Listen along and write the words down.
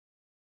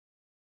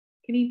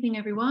Good evening,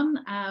 everyone.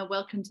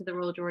 Welcome to the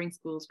Royal Drawing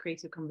School's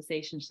Creative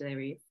Conversation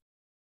series.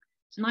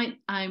 Tonight,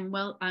 I'm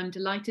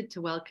delighted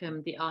to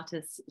welcome the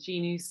artists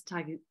Jinoos,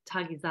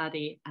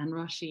 Taghizadeh and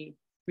Roshi,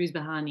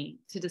 Rouzbehani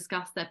to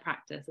discuss their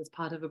practice as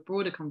part of a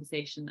broader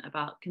conversation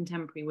about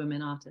contemporary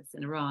women artists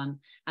in Iran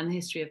and the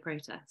history of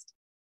protest.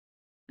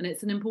 And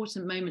it's an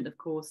important moment, of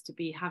course, to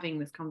be having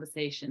this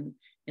conversation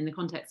in the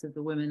context of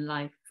the women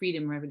life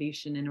freedom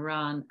revolution in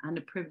Iran, and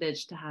a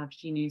privilege to have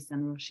Jinoos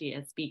and Roshi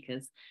as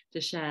speakers to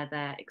share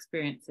their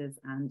experiences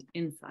and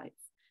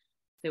insights.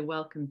 So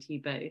welcome to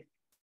you both.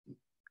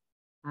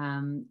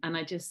 And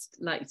I'd just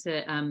like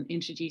to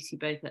introduce you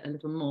both a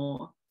little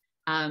more.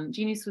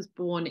 Jinoos was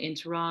born in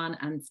Tehran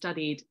and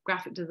studied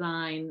graphic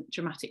design,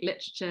 dramatic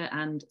literature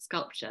and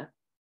sculpture.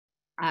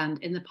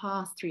 And in the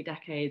past 3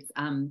 decades,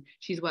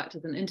 she's worked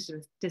as an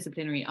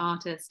interdisciplinary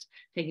artist,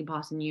 taking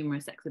part in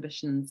numerous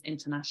exhibitions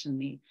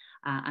internationally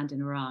and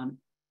in Iran.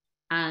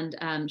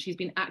 And she's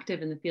been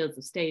active in the fields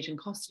of stage and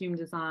costume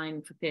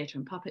design for theatre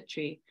and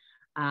puppetry,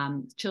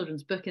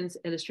 children's book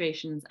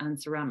illustrations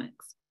and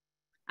ceramics.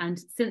 And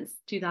since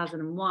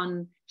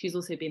 2001, she's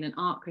also been an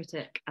art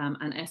critic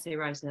and essay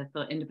writer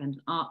for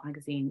independent art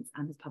magazines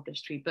and has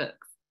published 3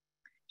 books.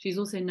 She's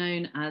also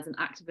known as an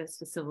activist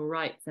for civil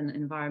rights and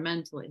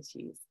environmental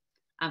issues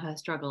and her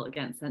struggle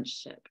against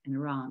censorship in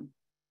Iran.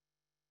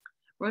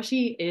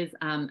 Roshi is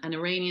an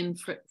Iranian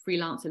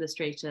freelance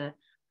illustrator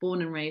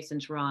born and raised in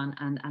Tehran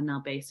and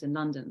now based in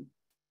London.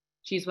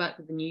 She's worked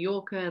with The New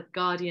Yorker, The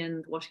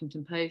Guardian, The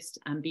Washington Post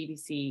and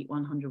BBC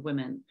 100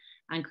 Women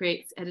and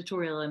creates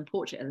editorial and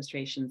portrait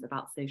illustrations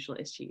about social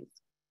issues.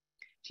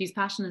 She's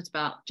passionate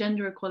about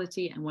gender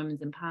equality and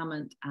women's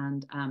empowerment,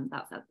 and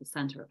that's at the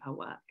center of her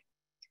work.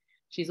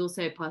 She's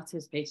also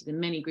participated in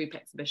many group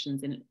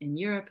exhibitions in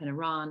Europe and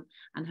Iran,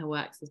 and her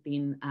works has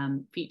been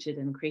featured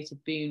in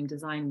Creative Boom,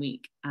 Design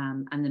Week,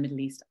 and the Middle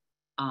East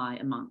Eye,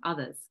 among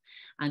others.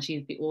 And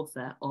she's the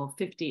author of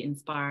 50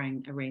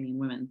 Inspiring Iranian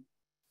Women.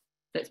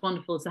 So it's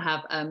wonderful to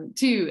have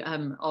 2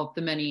 of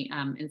the many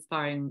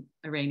inspiring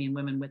Iranian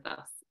women with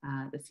us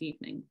this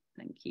evening.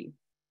 Thank you.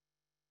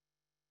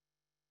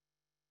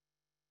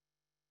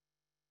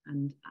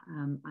 And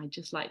I'd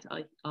just like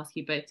to ask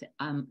you both to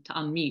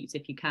unmute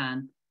if you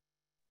can.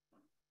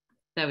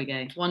 There we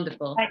go.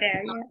 Wonderful. Hi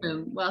there.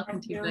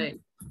 Welcome to you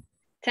both.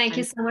 Thank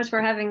you so much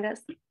for having us.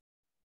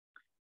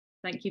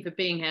 Thank you for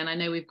being here. And I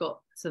know we've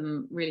got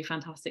some really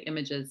fantastic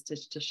images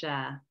to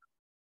share.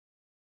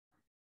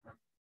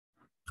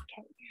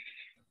 Okay.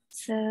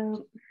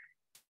 So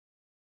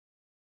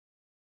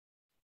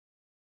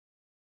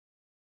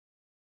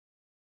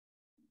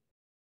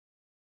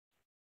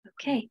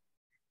okay.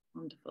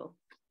 Wonderful.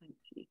 Thank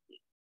you.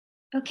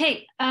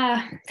 Okay,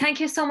 thank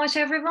you so much,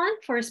 everyone,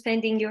 for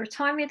spending your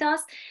time with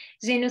us.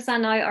 Jinoos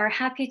and I are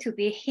happy to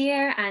be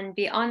here and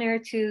be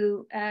honored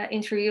to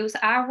introduce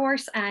our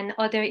works and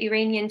other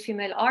Iranian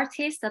female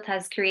artists that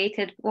has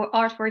created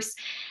artworks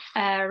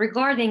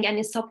regarding and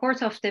in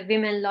support of the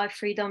women life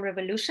freedom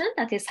revolution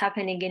that is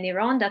happening in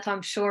Iran, that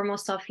I'm sure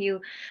most of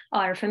you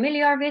are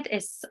familiar with.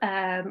 It's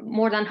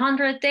more than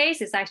 100 days.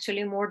 It's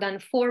actually more than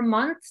 4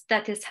 months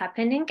that is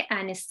happening,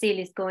 and it still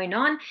is going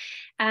on.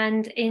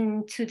 And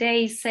in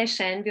today's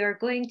session, we are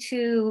going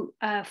to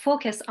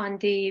focus on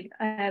the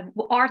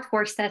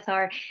artworks that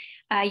are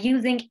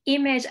using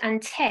image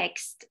and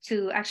text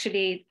to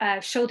actually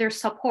show their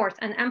support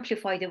and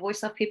amplify the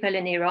voice of people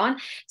in Iran.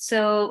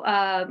 So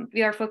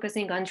we are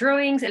focusing on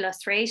drawings,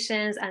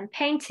 illustrations, and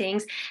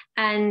paintings.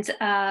 And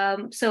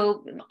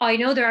so I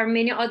know there are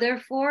many other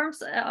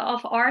forms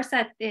of art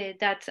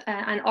that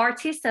an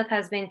artist that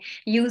has been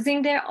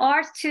using their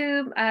art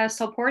to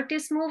support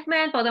this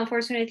movement, but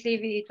unfortunately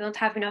we don't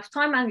have enough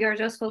time, and we are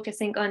just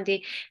focusing on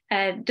the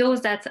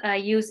those that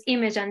use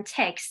image and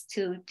text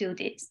to do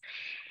this.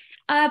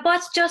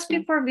 But just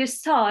before we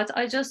start,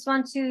 I just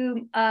want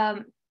to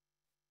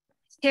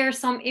share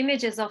some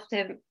images of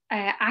the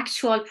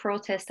actual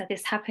protest that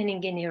is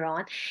happening in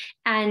Iran,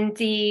 and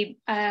the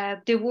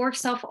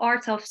works of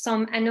art of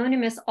some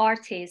anonymous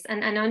artists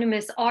and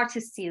anonymous art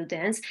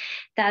students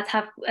that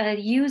have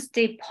used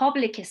the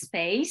public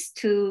space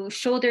to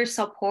show their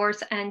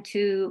support and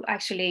to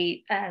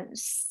actually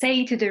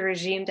say to the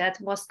regime that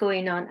what's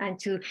going on and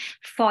to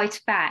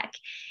fight back.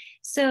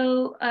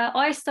 So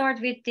I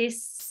start with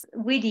this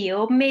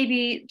video.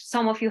 Maybe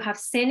some of you have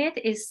seen it.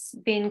 It's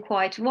been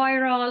quite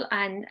viral,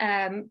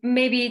 and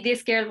maybe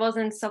this girl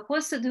wasn't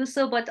supposed to do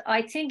so, but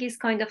I think it's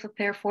kind of a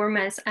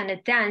performance and a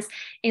dance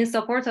in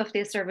support of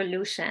this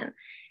revolution.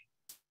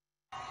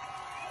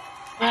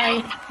 I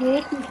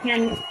hope you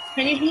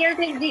can you hear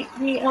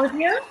the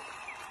audio?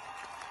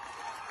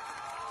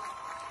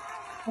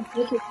 I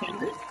hope you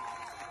can.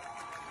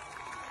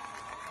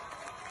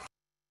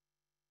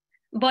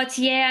 But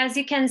yeah, as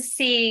you can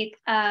see,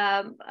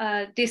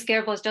 this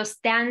girl was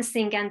just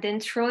dancing and then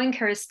throwing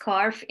her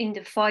scarf in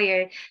the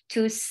fire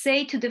to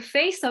say to the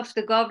face of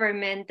the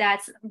government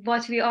that's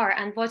what we are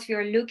and what we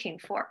are looking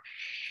for.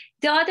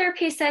 The other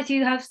piece that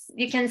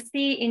you can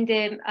see in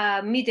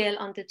the middle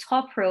on the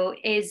top row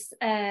is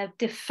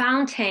the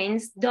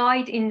fountains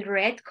dyed in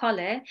red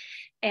color,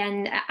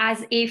 and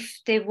as if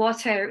the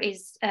water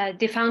is,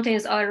 the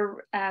fountains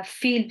are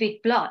filled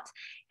with blood.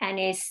 And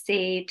it's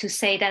to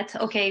say that,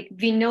 okay,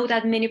 we know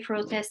that many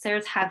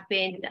protesters have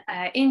been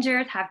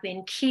injured, have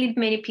been killed,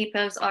 many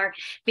people are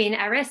being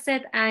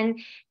arrested, and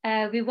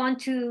we want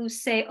to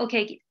say,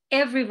 okay,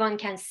 everyone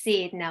can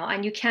see it now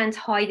and you can't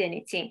hide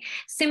anything.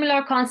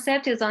 Similar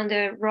concept is on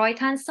the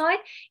right-hand side.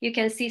 You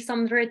can see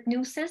some red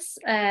nooses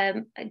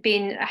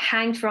being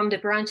hanged from the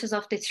branches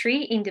of the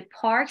tree in the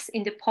parks,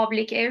 in the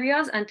public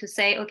areas, and to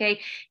say,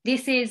 okay,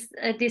 this is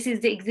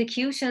the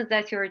executions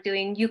that you're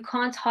doing. You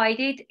can't hide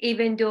it,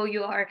 even though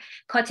you are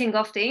cutting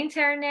off the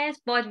internet,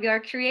 but we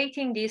are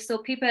creating this so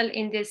people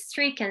in the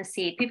street can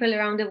see it, people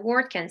around the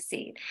world can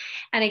see it.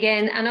 And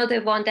again,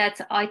 another one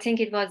that I think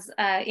it was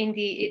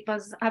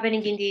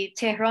happening in the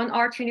Tehran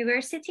Art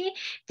University.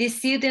 The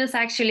students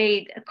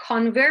actually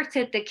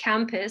converted the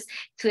campus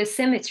to a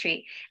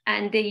cemetery,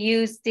 and they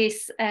used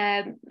these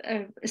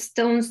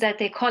stones that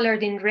they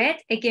colored in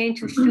red, again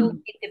to show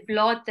the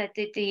blood that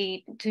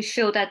to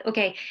show that,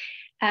 okay,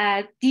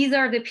 these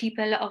are the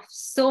people of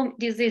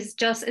this is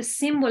just a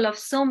symbol of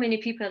so many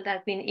people that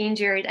have been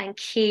injured and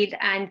killed,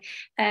 and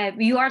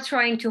you are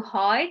trying to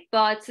hide,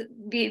 but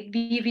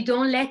we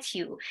don't let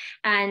you.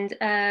 And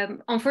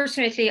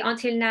unfortunately,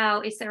 until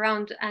now, it's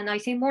around, and I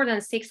think more than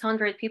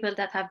 600 people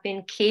that have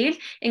been killed,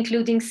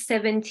 including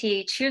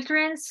 70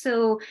 children.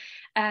 So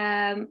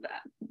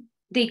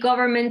the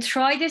government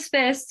tried its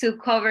best to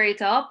cover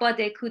it up, but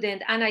they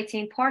couldn't. And I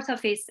think part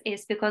of it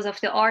is because of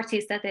the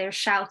artists that they're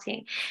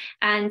shouting.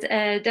 And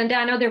then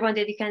another one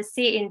that you can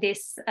see in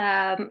this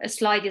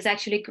slide is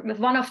actually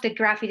one of the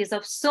graffitis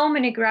of so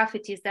many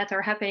graffitis that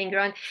are happening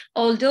around.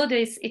 Although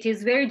it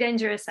is very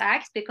dangerous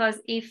act,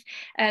 because if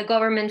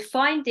government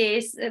find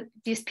these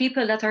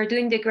people that are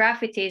doing the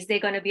graffitis, they're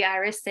going to be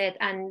arrested,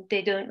 and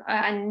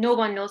and no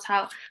one knows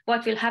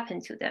what will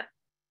happen to them.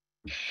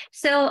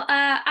 So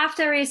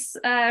after this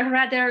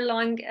rather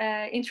long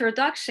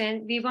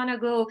introduction, we want to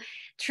go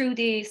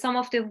through some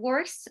of the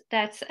works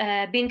that's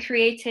been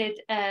created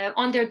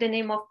under the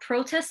name of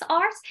protest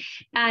art.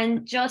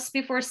 And just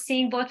before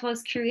seeing what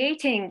was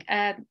created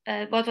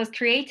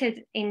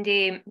in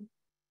the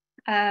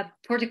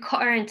for the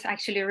current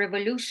actually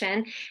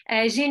revolution,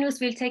 Jinoos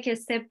will take a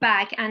step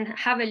back and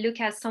have a look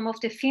at some of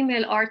the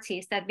female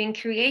artists that have been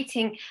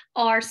creating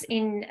arts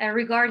in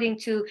regarding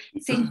to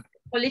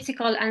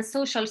political and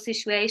social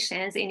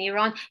situations in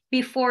Iran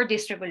before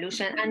this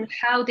revolution, and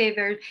how they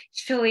were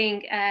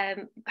showing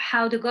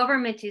how the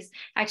government is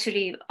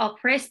actually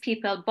oppressed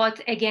people,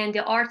 but again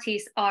the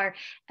artists are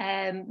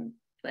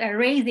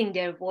raising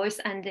their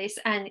voice. And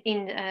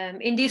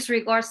in this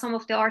regard, some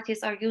of the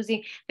artists are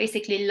using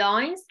basically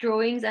lines,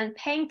 drawings, and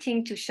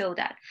painting to show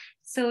that.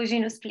 So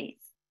Jinoos, please.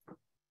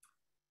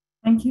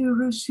 Thank you,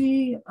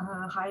 Roshi.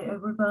 Hi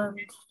everyone.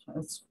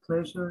 It's a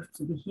pleasure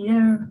to be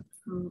here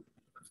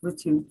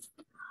with you.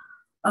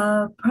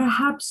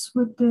 Perhaps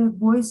with the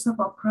voice of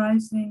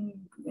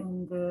uprising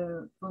in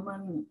the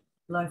women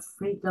life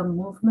freedom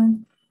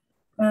movement,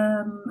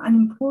 an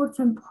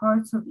important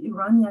part of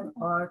Iranian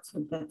art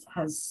that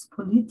has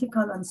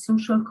political and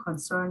social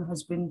concern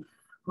has been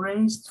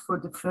raised for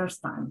the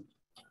first time.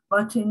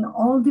 But in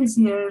all these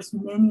years,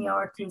 many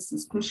artists,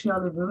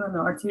 especially women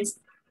artists,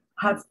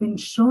 have been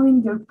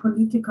showing their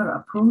political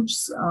approach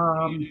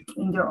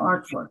in their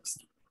artworks.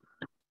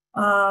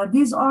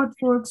 These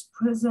artworks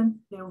present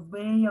their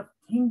way of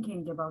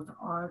thinking about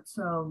art,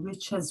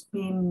 which has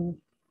been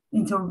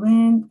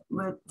intertwined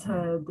with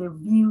their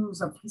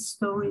views of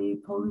history,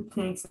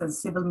 politics, and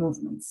civil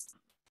movements.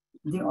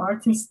 The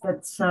artists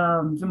that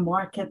the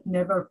market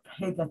never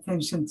paid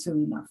attention to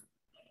enough.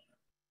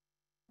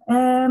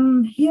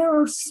 Here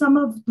are some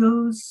of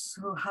those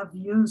who have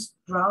used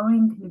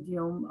drawing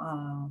medium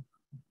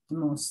the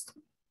most.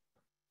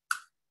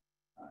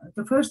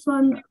 The first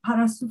one,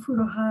 Parastu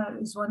Furuhar,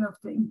 is one of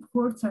the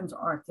important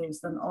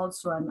artists and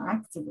also an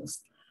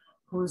activist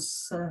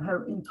whose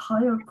her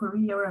entire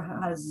career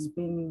has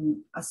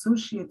been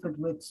associated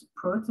with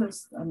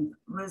protest and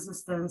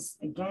resistance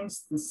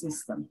against the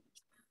system.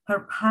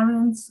 Her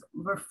parents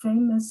were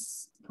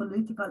famous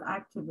political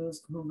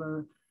activists who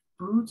were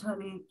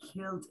brutally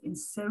killed in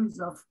series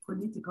of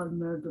political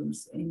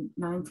murders in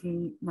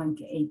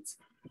 1998.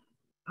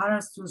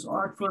 Parastu's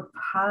artwork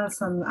paths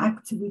and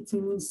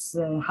activities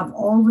have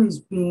always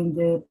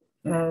been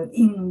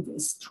in the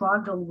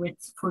struggle with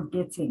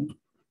forgetting,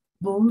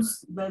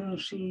 both when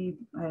she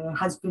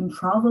has been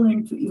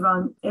traveling to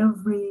Iran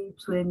every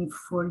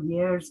 24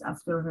 years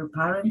after her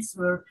parents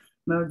were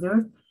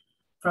murdered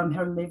from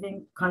her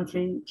living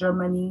country,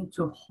 Germany,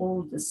 to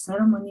hold a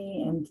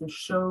ceremony and to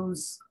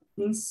shows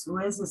this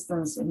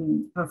resistance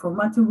in a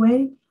performative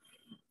way.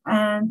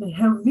 And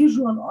her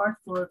visual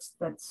artworks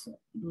that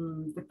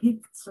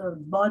depict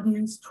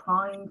bodies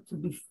trying to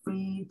be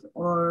freed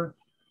or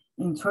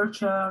in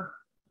torture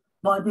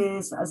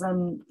bodies as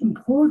an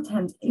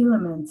important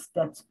element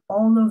that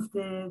all of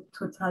the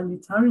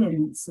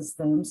totalitarian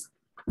systems,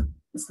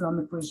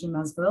 Islamic regime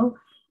as well,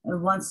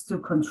 wants to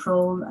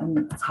control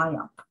and tie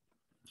up.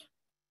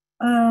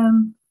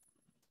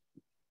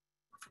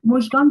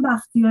 Mojgan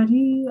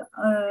Bakhtiari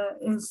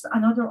is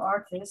another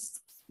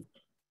artist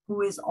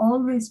who is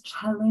always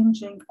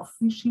challenging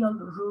official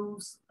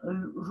rules,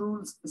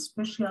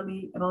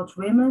 especially about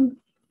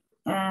women,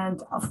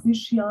 and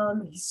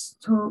official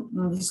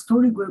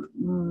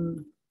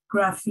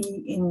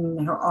historiography in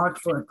her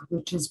artwork,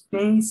 which is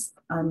based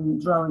on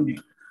drawing.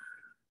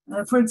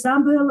 For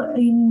example,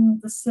 in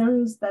the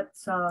series that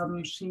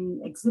she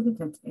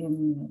exhibited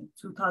in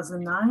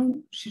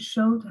 2009, she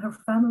showed her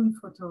family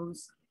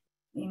photos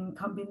in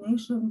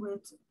combination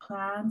with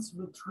plants,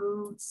 with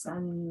roots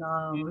and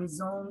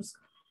rhizomes,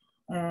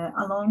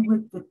 along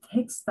with the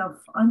text of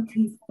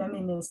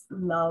anti-feminist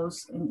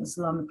laws in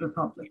Islamic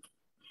Republic.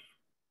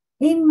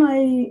 In my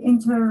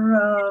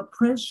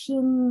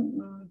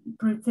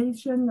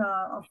interpretation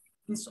of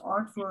this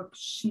artwork,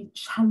 she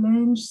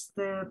challenged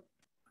the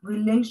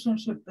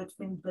relationship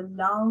between the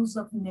laws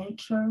of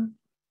nature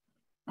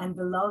and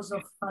the laws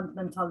of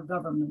fundamental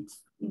government.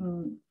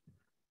 In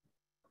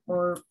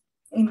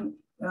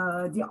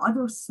the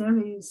other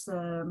series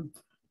in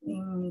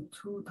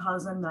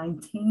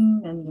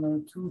 2019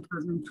 and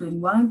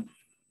 2021,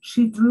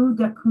 she drew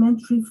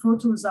documentary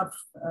photos of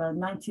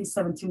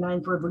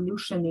 1979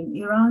 revolution in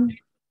Iran.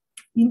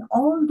 In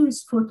all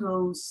these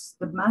photos,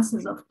 the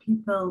masses of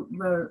people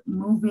were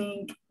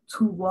moving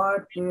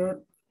toward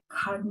the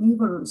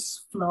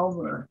carnivorous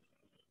flower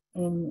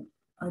in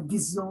a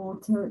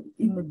distorted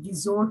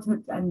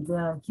and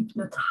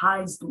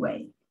hypnotized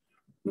way,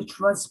 which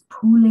was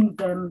pulling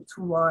them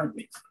toward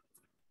it.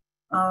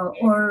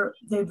 Or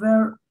they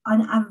were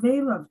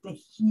unaware of the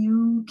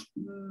huge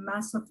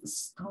mass of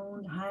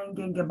stone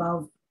hanging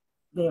above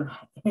their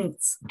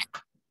heads.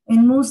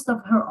 In most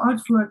of her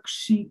artwork,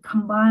 she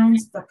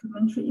combines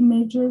documentary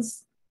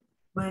images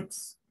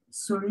with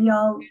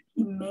surreal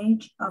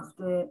image of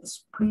the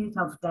spirit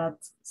of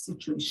that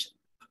situation.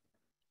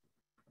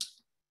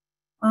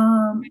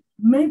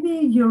 Maybe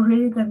you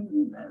read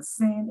and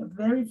seen a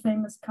very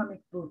famous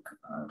comic book,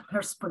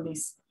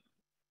 Persepolis.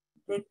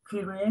 The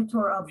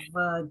creator of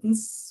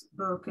this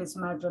book is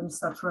Madame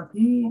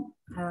Satrapi,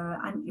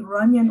 an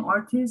Iranian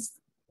artist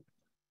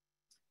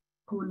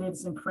who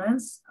lives in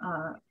France.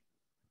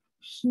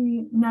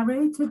 She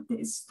narrated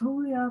the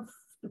story of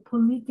the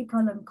political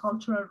and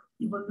cultural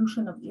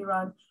evolution of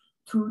Iran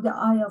through the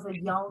eye of a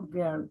young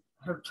girl,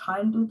 her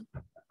childhood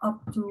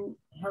up to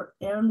her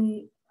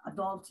early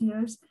adult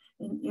years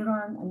in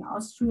Iran and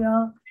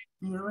Austria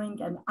during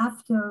and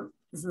after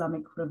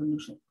Islamic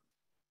Revolution.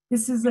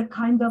 This is a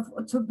kind of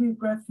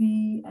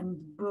autobiography, and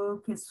the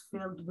book is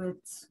filled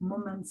with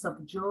moments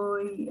of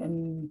joy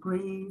and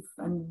grief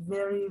and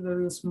very,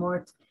 very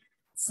smart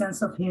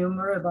sense of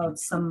humor about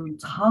some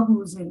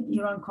taboos in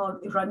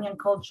Iranian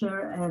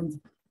culture and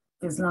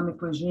the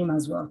Islamic regime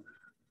as well.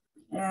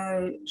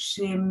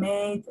 She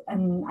made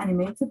an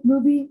animated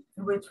movie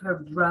with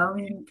her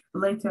drawing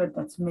later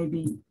that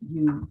maybe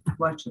you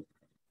watch it.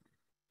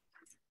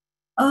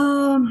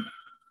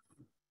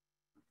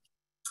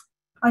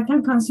 I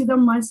can consider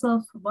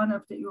myself one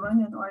of the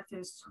Iranian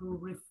artists who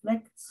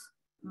reflects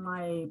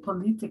my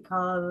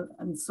political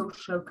and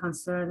social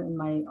concern in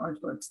my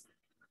artworks.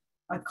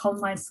 I call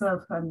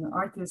myself an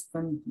artist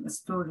and a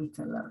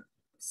storyteller.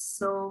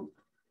 So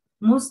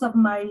most of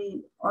my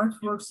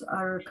artworks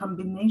are a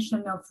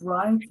combination of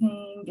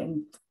writing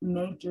and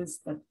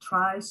images that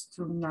tries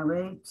to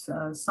narrate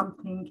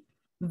something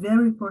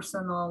very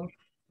personal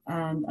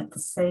and at the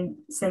same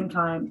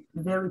time,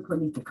 very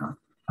political.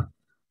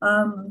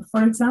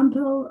 For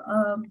example,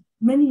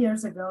 many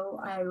years ago,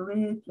 I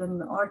read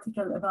an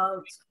article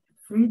about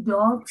 3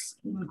 dogs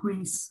in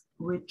Greece,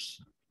 which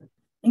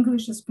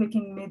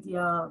English-speaking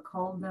media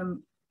call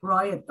them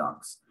riot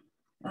dogs.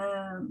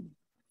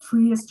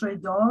 3 stray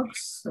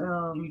dogs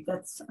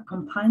that's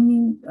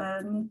accompanying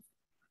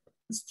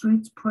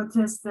street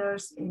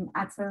protesters in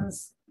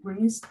Athens,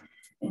 Greece,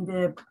 in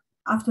the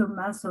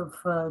aftermath of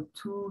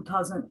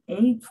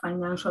 2008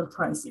 financial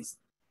crisis.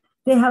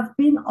 They have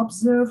been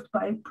observed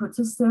by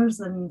protesters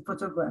and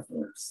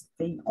photographers.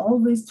 They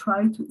always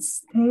try to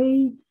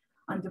stay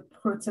on the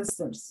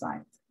protesters'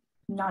 side,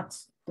 not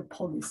the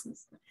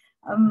police's.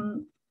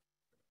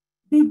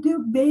 They do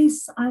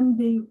based on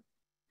the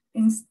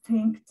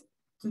instinct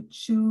to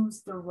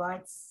choose the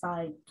right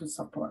side to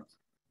support.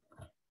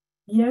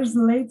 Years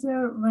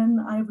later, when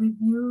I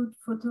reviewed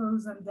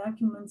photos and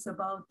documents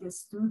about the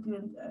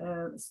student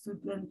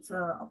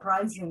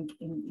uprising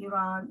in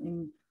Iran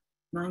in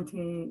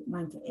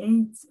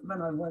 1998,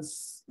 when I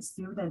was a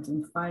student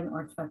in Fine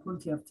Art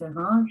Faculty of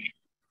Tehran,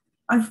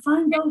 I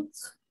find out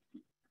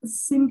a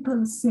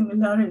simple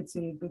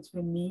similarity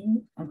between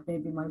me and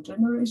maybe my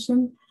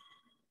generation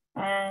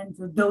and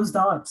those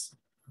dogs.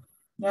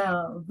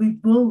 Yeah, we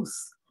both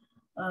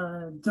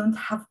don't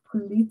have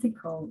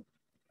political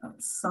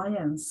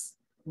science.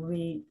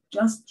 We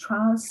just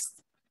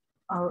trust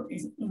our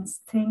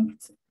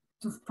instinct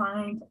to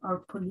find our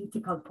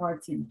political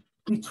party.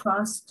 We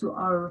trust to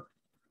our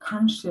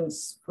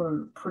conscience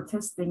for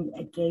protesting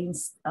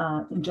against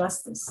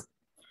injustice.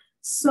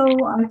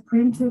 So I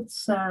printed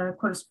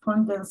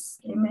correspondence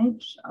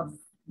image of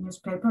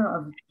newspaper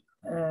of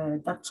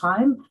that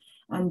time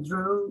and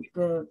drew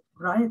the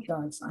riot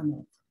dogs on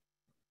it.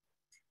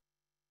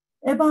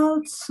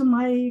 About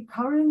my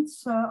current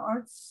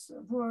arts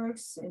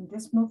works in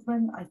this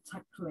movement, I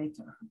talk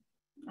later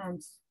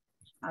and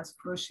ask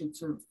Roshi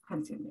to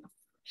continue.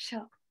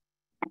 Sure.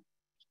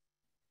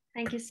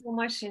 Thank you so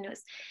much,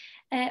 Jinoos.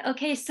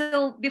 Okay,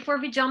 so before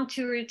we jump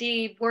to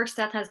the works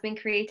that has been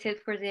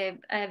created for the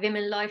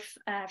Women Life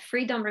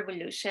Freedom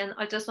Revolution,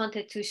 I just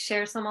wanted to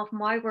share some of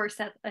my works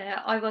that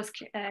I was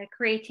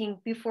creating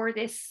before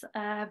this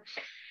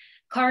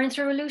current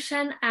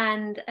revolution,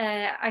 and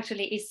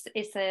actually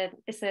it's a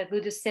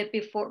good step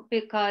before,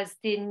 because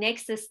the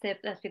next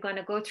step that we're going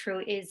to go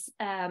through is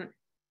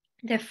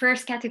the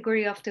first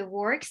category of the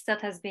works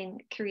that has been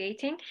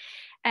creating,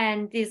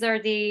 and these are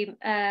the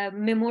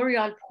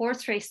memorial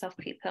portraits of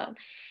people.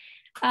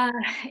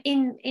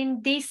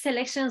 In these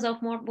selections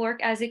of more work,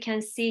 as you can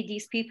see,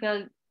 these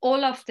people,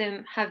 all of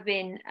them have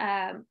been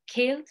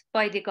killed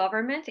by the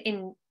government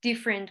in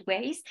different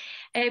ways.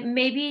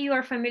 Maybe you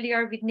are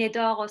familiar with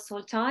Neda or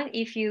Sultan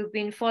if you've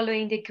been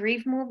following the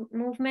grief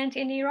movement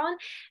in Iran,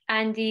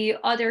 and the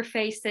other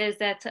faces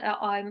that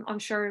I'm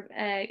sure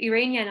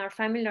Iranian are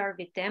familiar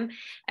with them,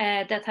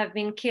 that have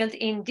been killed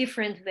in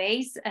different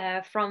ways,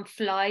 from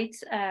flight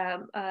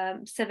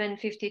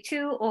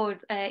 752 or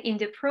in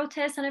the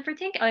protests and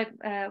everything. I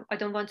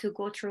don't want to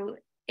go through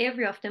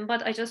every of them,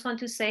 but I just want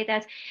to say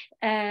that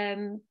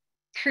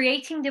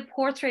creating the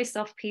portraits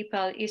of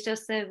people is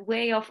just a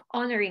way of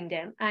honoring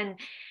them and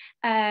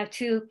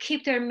to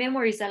keep their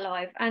memories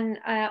alive. And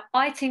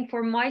I think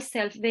for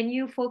myself, when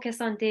you focus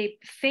on the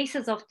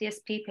faces of these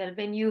people,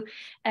 when you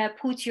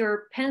put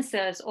your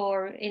pencils,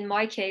 or in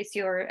my case,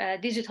 your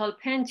digital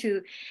pen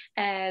to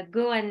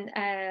go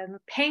and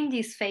paint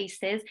these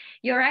faces,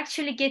 you're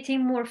actually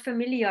getting more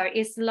familiar.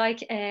 It's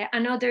like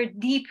another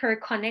deeper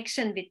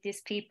connection with these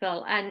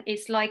people. And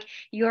it's like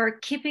you're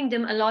keeping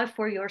them alive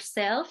for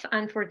yourself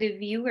and for the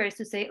viewers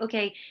to say,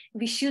 okay,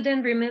 we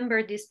shouldn't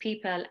remember these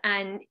people.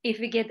 And if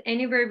we get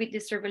anywhere with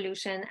this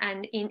revolution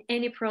and in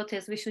any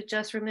protest, we should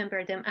just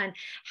remember them and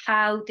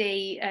how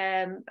they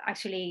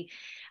actually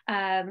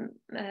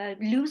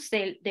lose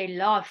their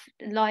life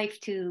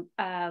to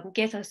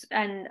get us.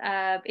 And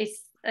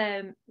it's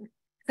so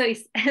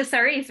it's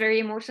sorry, it's very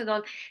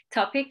emotional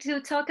topic to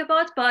talk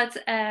about, but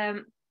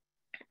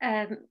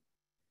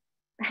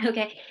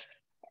okay.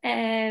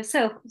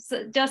 So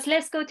just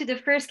let's go to the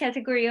first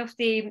category of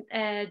the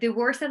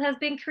works that has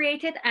been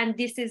created, and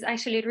this is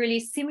actually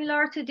really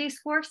similar to these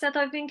works that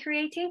I've been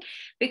creating,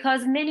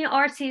 because many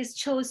artists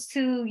chose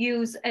to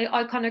use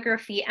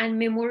iconography and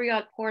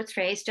memorial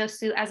portraits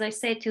just to, as I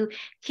said, to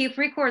keep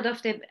record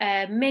of the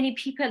many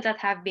people that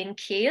have been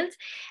killed.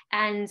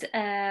 And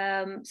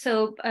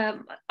so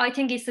I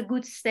think it's a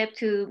good step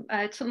to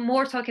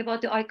more talk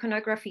about the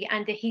iconography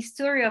and the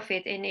history of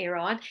it in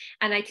Iran,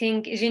 and I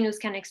think Jinoos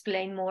can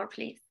explain more,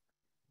 please.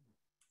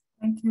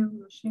 Thank you,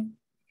 Roshi.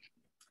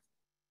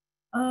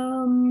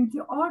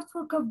 The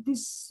artwork of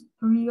this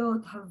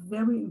period have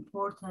very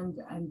important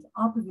and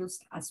obvious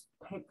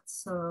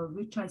aspects,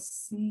 which I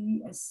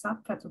see as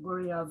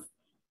subcategory of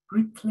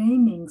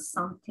reclaiming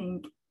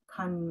something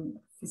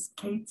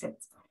confiscated.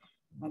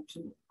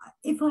 Actually,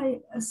 if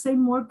I say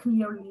more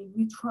clearly,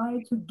 we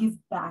try to give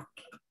back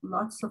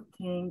lots of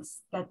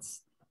things that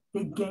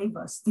they gave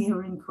us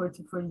during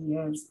 44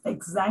 years,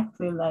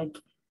 exactly like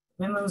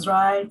women's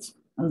rights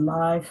and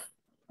life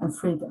and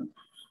freedom.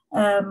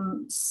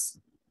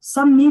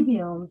 Some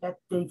medium that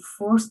they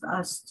forced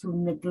us to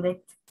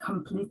neglect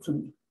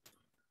completely.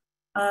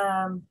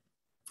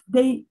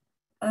 They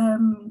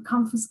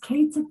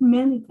confiscated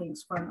many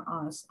things from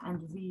us,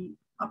 and we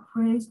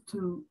appraised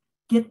to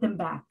get them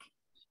back.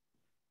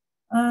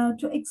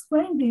 To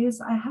explain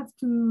this, I have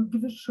to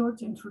give a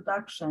short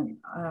introduction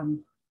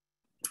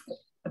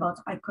about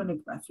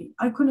iconography.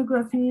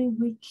 Iconography,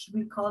 which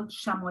we call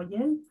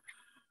shamayel,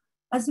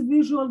 as a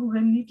visual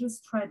religious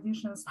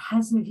traditions,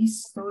 has a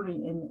history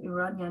in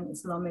Iranian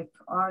Islamic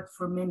art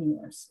for many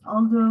years.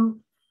 Although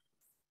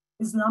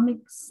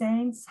Islamic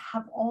saints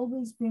have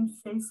always been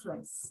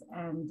faceless,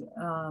 and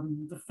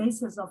the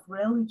faces of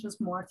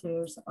religious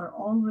martyrs are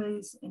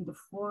always in the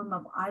form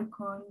of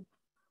icon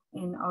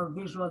in our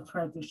visual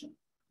tradition.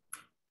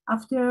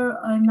 After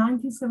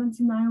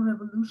 1979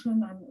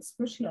 revolution, and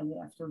especially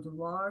after the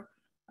war,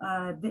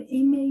 the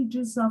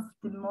images of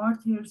the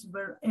martyrs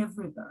were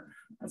everywhere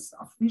as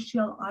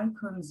official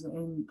icons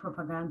in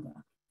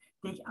propaganda.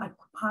 They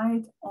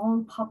occupied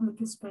all public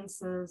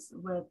spaces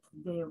with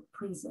their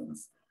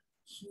presence.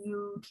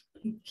 Huge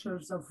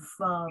pictures of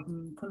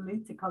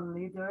political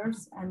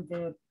leaders and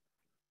the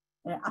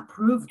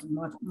approved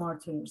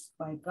martyrs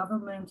by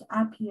government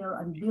appear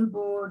on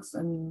billboards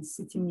and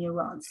city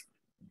murals.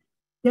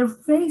 Their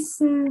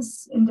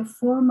faces in the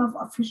form of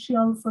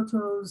official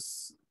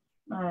photos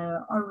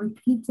are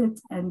repeated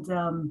and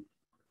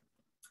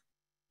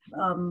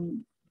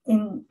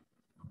in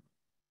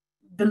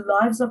the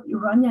lives of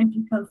Iranian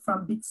people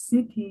from big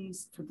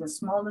cities to the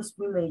smallest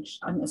village,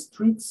 on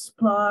streets,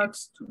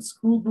 parks, to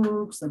school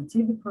books and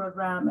TV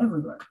program,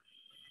 everywhere.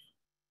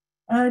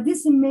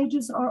 These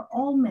images are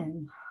all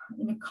men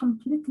in a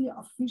completely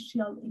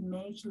official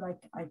image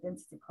like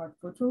identity card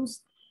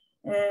photos,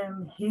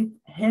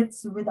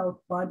 heads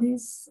without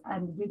bodies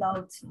and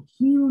without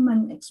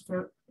human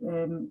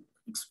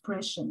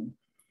expression,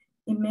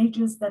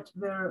 images that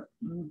were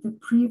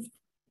deprived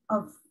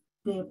of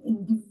their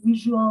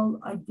individual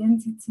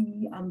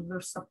identity and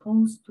were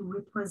supposed to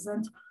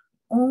represent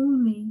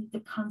only the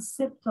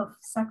concept of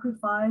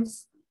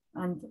sacrifice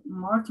and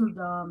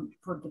martyrdom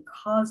for the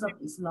cause of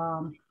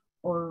Islam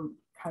or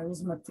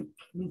charismatic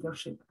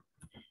leadership.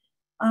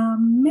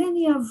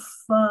 Many of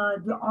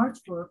the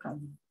artwork of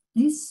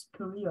this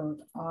period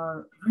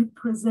are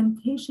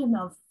representation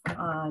of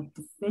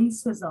the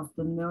faces of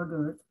the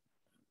murdered,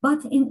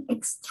 but in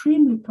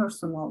extremely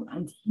personal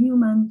and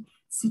human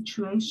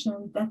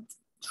situation that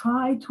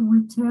try to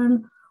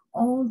return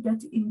all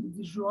that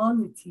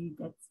individuality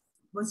that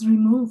was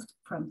removed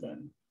from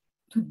them,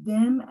 to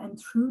them and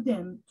through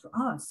them to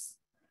us.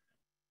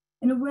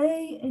 In a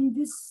way, in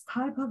this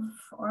type of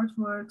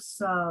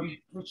artworks,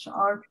 which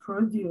are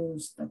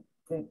produced at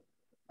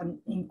an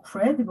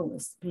incredible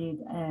speed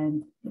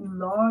and in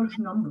large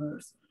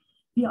numbers,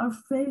 we are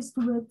faced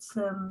with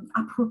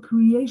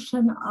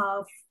appropriation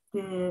of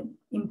the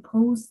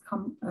imposed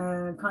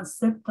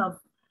concept of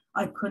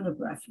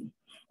iconography,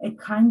 a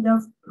kind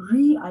of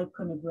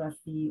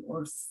re-iconography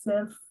or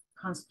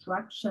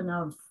self-construction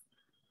of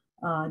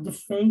the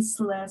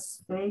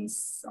faceless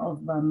face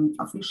of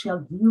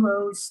official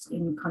heroes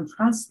in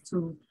contrast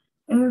to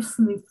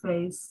earthly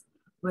face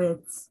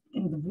with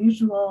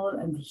individual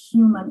and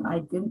human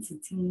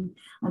identity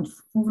and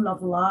full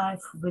of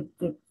life with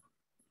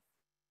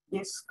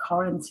these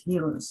current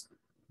heroes,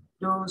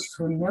 those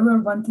who never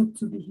wanted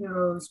to be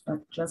heroes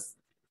but just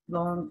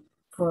long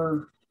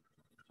for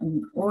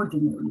an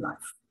ordinary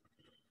life.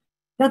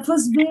 That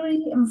was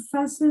very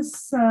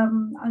emphasis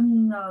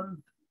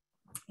on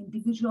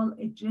individual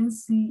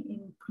agency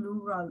in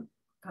plural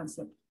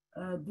concept.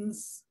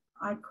 These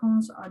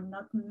icons are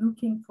not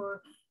looking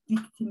for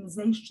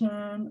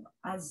victimization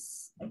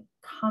as a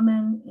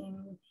common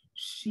in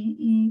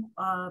Shi'i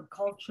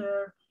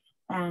culture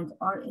and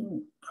are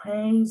in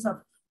praise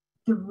of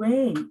the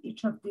way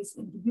each of these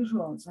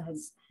individuals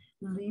has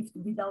lived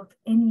without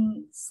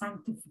any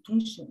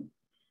sanctification.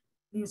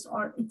 These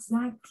are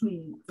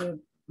exactly the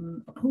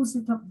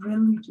opposite of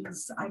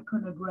religious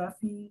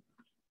iconography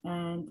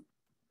and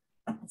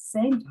at the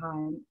same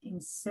time in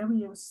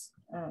serious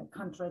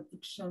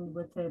contradiction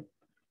with a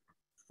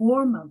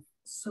form of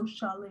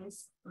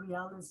socialist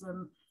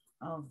realism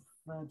of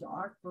the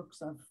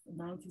artworks of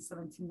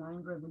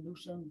 1979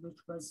 revolution, which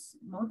was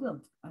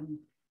modeled on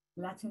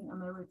Latin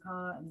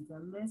America and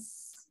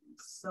less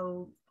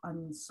so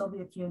on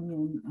Soviet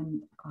Union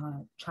and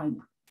China.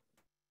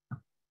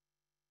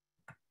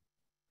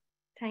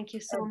 Thank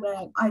you so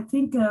much. I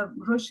think,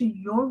 Roshi,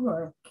 your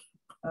work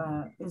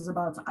is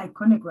about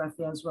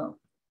iconography as well.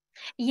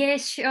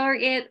 Yes, sure.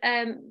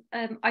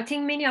 I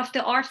think many of the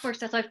artworks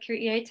that I've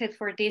created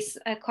for this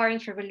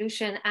current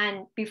revolution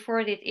and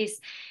before it is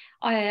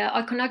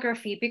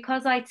iconography,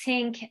 because I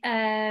think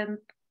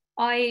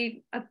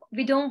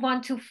we don't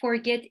want to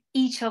forget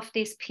each of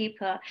these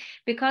people,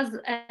 because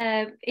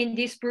in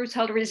this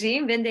brutal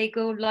regime, when they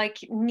go like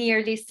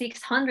nearly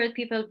 600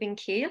 people being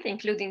killed,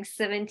 including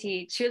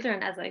 70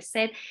 children, as I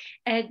said,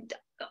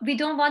 we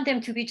don't want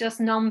them to be just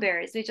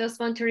numbers. We just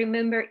want to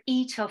remember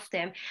each of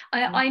them.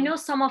 I know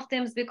some of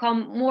them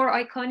become more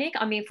iconic.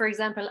 I mean, for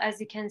example, as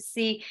you can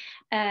see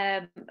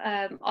on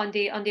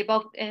the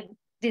above,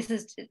 this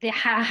is the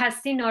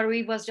Hassi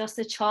Narui was just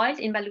a child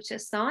in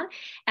Balochistan,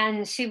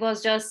 and she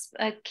was just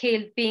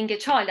killed being a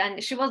child,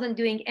 and she wasn't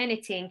doing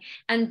anything.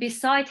 And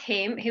beside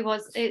him, it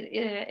was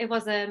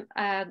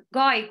a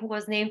guy who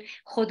was named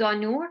Khoda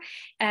Noor.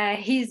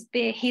 His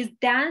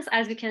dance,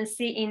 as we can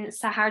see in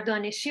Sahar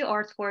Daneshi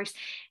artworks,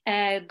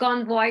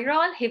 gone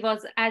viral. He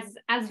was,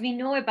 as we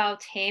know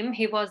about him,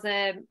 he was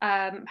a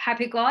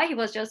happy guy. He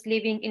was just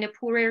living in a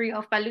poor area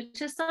of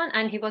Balochistan,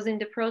 and he was in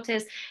the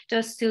protest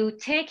just to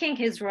taking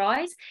his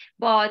rights.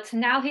 But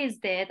now he's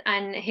dead,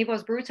 and he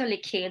was brutally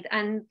killed.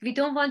 And we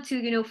don't want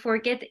to,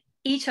 forget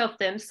each of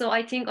them. So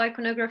I think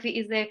iconography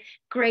is a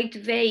great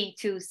way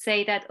to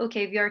say that,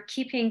 okay, we are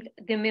keeping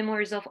the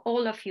memories of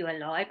all of you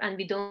alive, and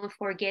we don't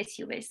forget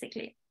you,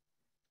 basically.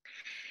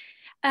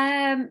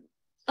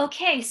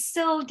 Okay,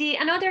 so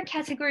another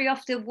category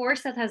of the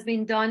works that has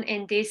been done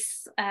in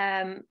this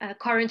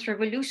current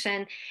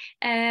revolution,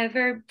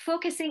 we're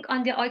focusing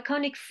on the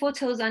iconic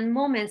photos and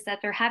moments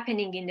that were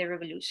happening in the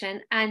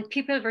revolution, and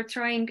people were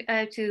trying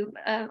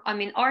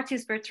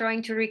artists were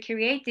trying to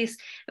recreate these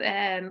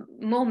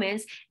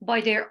moments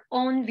by their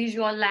own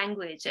visual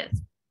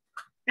languages.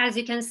 As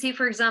you can see,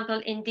 for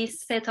example, in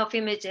this set of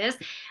images,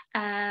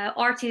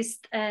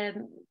 artists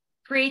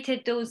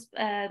created those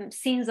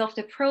scenes of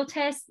the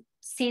protest,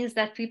 scenes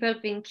that people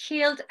have been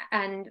killed,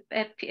 and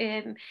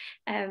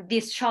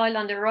this child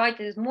on the right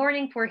is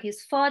mourning for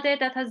his father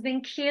that has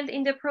been killed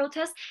in the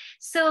protest.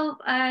 So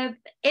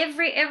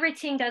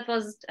everything that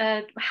was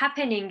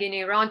happening in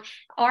Iran,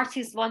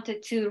 artists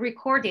wanted to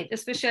record it,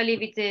 especially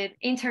with the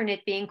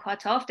internet being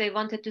cut off. They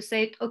wanted to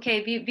say,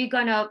 okay, we're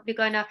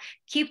gonna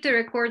keep the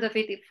record of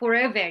it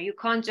forever. You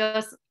can't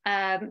just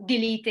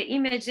delete the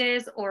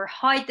images or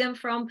hide them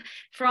from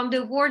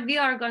the world. We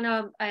are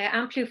gonna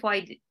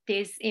amplify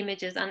these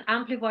images and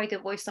amplify the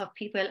voice of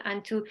people,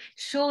 and to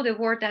show the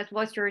world that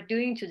what you're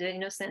doing to the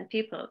innocent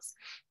peoples.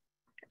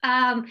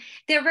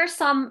 There were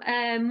some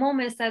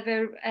moments that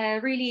were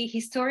really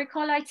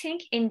historical, I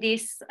think, in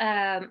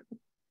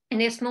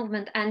this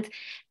movement. And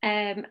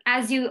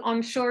as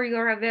I'm sure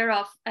you're aware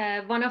of,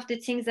 one of the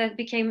things that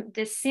became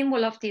the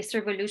symbol of this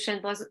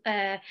revolution was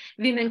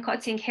women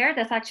cutting hair.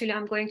 That actually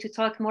I'm going to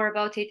talk more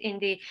about it in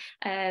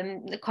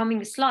the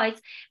coming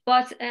slides.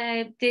 But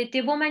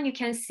the woman you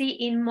can see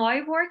in my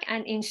work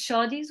and in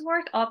Shadi's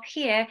work up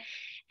here,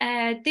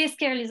 this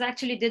girl is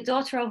actually the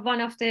daughter of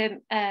one of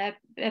the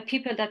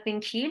people that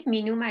been killed,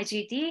 Minu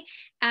Majidi.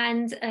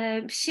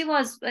 And she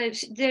was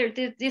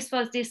this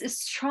was this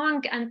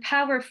strong and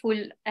powerful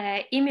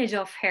image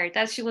of her,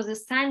 that she was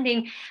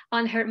standing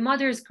on her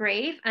mother's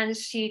grave, and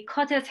she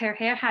cut her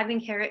hair, having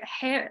her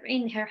hair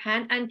in her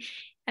hand, and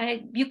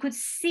you could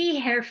see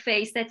her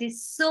face that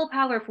is so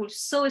powerful,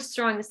 so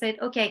strong. Said,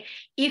 okay,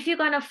 if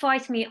you're gonna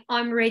fight me,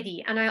 I'm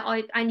ready, and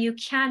and you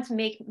can't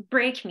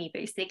break me,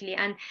 basically,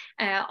 and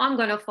I'm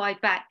gonna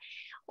fight back.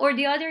 Or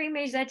the other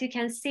image that you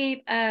can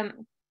see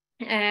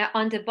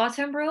on the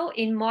bottom row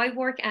in my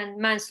work and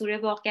Mansour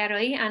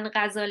Baghgarai and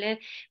Ghazaleh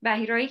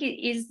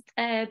Bahirai is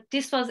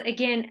this was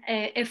again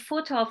a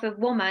photo of a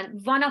woman,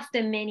 one of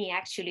the many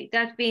actually,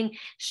 that been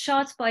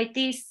shot by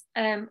this.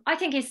 I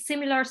think it's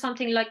similar,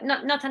 something like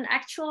not an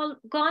actual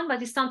gun,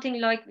 but it's something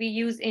like we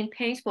use in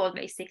paintball,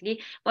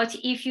 basically. But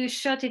if you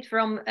shot it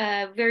from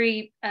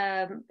very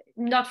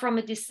not from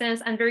a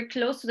distance and very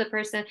close to the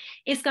person,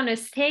 it's going to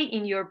stay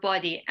in your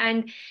body.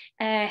 And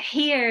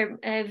here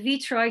we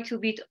try to,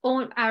 with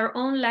our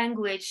own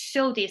language,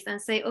 show this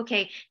and say,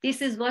 okay,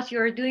 this is what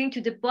you're doing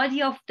to the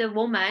body of the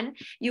woman.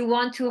 You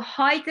want to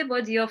hide the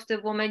body of the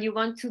woman, you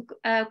want to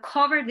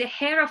cover the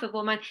hair of a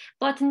woman,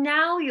 but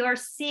now you're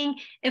seeing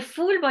a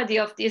full body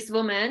of this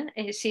woman.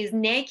 She's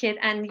naked,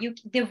 and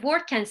the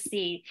world can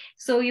see.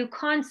 So you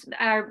can't,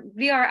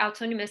 we are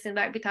autonomous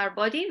with our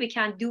body, we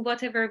can do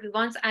whatever we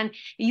want, and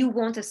you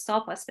won't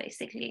stop us,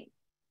 basically.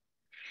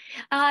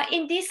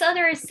 In these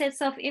other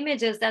sets of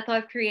images that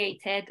I've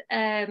created,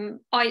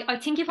 I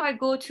think if I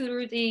go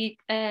through the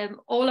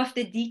all of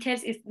the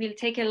details, it will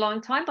take a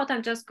long time, but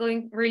I'm just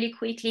going really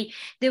quickly.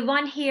 The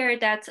one here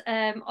that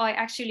I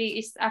actually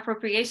is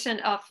appropriation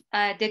of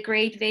the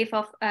Great Wave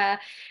of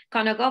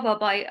Kanagawa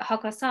by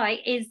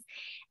Hakasai is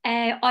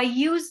I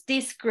use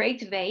this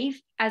Great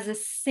Wave as a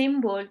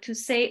symbol to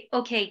say,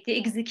 okay, the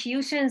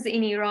executions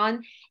in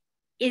Iran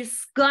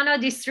is gonna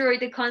destroy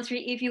the country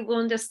if you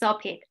want to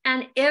stop it.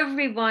 And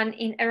everyone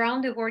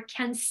around the world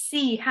can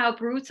see how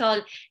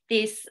brutal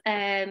this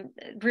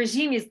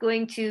regime is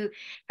going to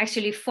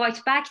actually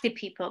fight back the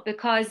people,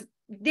 because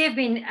they've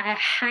been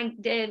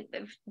hanged.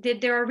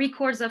 There are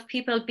records of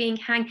people being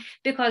hanged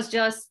because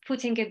just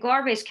putting a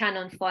garbage can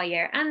on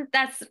fire, and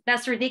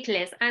that's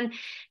ridiculous. And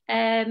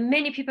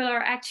many people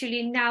are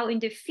actually now in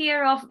the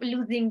fear of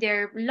losing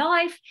their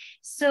life.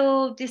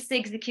 So these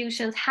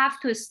executions have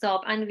to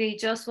stop, and we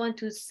just want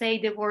to say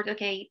the word,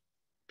 okay,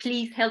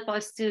 please help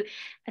us to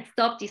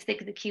stop this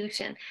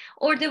execution.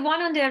 Or the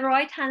one on the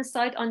right-hand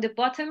side on the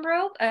bottom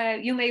row,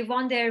 you may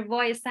wonder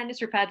why a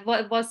sanitary pad,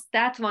 what was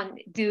that one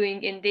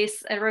doing in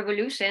this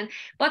revolution?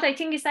 But I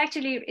think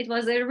it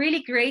was a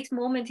really great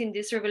moment in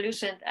this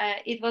revolution.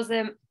 It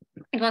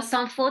was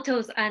some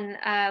photos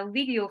and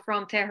video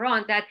from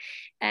Tehran that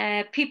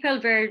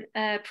people were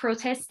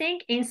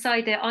protesting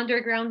inside the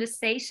underground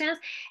stations,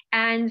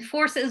 and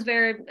forces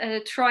were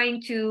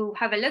trying to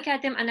have a look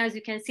at them. And as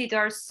you can see, there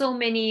are so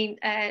many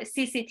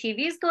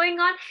CCTVs going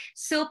on.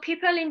 So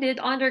people in the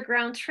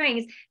underground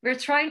trains were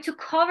trying to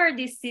cover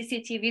these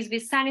CCTVs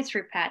with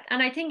sanitary pad.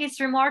 And I think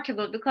it's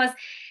remarkable, because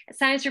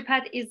sanitary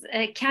pad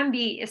can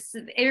be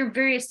a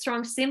very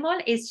strong symbol.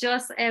 It's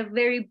just a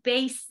very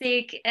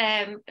basic,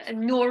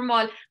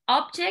 normal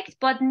object,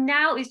 but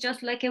now it's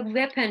just like a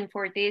weapon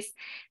for this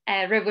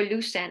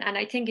revolution. And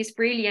I think it's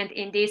brilliant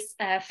in this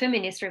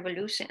feminist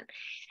revolution.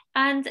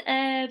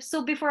 And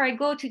so before I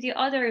go to the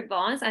other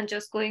ones and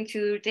just going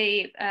to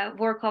the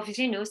work of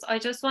Jinoos, I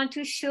just want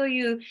to show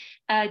you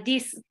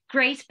this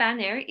great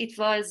banner. It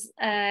was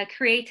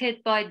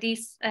created by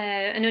this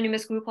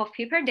anonymous group of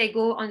people. They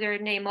go under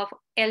the name of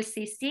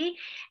LCC.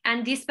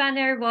 And this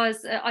banner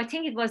was, I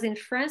think it was in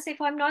France, if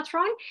I'm not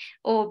wrong,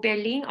 or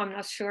Berlin, I'm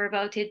not sure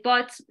about it.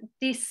 But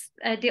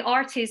the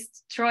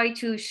artists try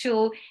to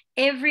show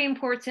every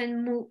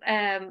important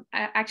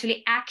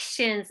actually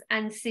actions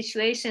and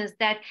situations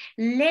that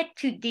led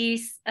to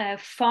this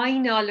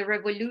final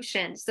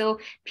revolution. So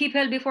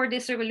people before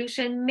this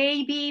revolution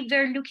maybe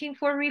were looking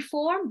for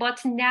reform, but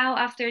now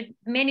after after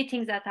many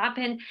things that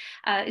happened,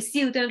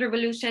 student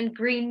revolution,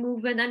 green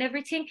movement and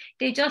everything,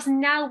 they just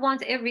now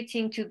want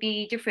everything to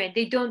be different.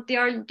 They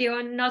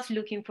are not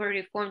looking for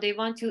reform. They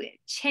want to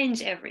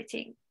change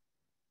everything.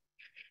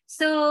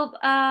 So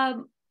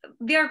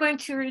we are going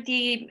to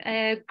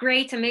the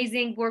great,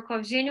 amazing work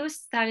of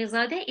Jinoos.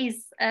 Taghizadeh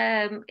is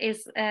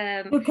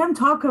you can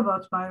talk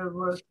about my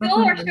work.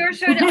 Sure.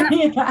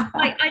 Yeah.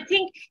 I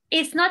think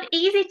it's not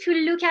easy to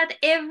look at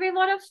every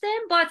one of them,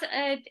 but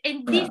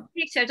in this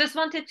picture, I just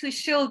wanted to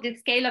show the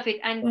scale of it.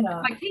 And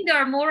I think there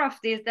are more of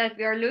these that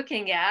we are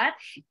looking at,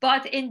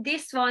 but in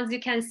this ones,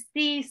 you can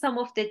see some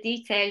of the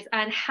details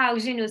and how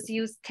Jinoos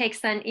used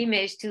text and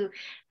image to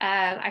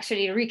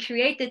actually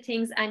recreate the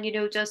things, and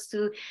just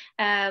to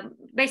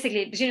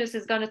basically, Jinoos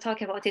is going to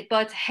talk about it,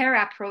 but her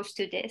approach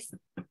to this.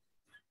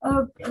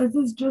 It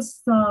is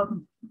just a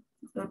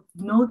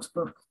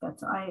notebook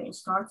that I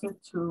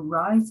started to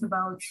write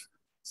about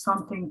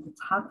something that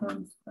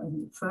happened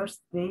in the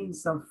first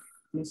days of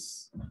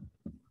this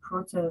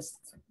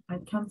protest. I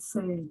can't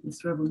say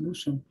this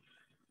revolution.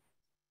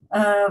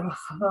 I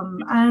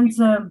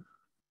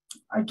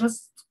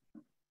just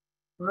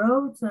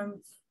wrote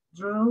and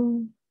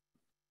drew.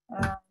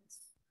 And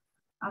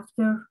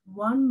after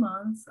 1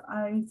 month,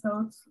 I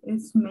thought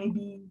it's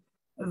maybe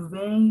a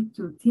way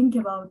to think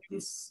about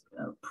this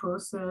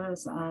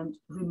process and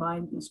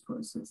remind this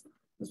process.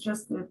 It's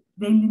just a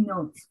daily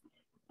note,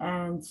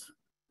 and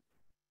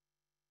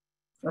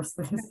just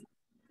this.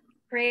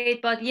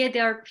 Great, but yeah,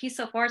 they are a piece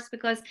of art,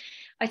 because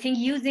I think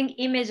using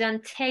image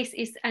and text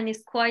is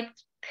quite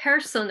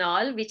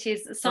personal, which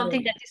is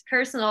something that is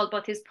personal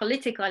but is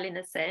political in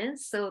a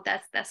sense. So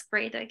that's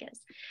great, I guess.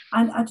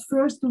 And at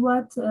first,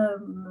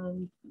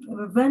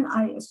 when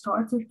I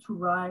started to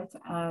write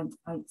and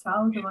I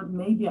thought about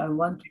maybe I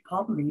want to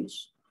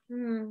publish,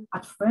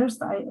 at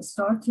first I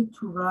started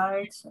to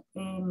write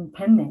in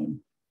pen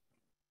name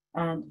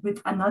and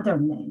with another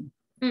name,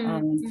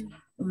 and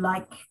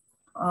like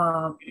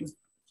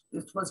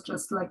it was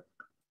just like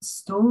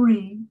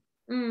story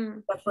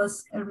that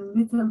was a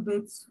little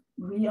bit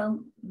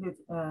real,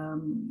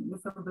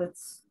 little bit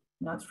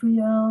not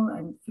real,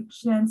 and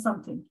fiction,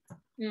 something.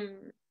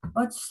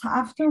 But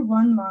after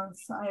 1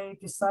 month, I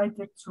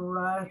decided to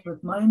write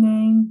with my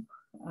name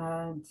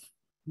and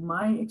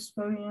my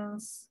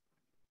experience,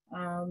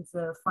 and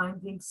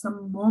finding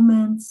some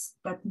moments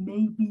that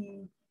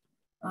maybe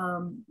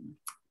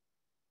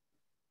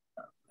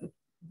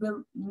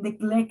will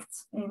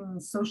neglect in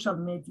social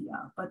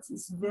media, but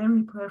it's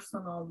very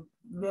personal,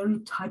 very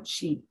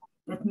touchy,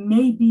 that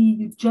maybe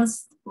you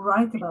just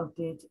write about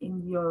it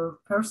in your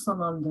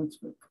personal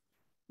notebook.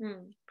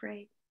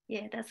 Great.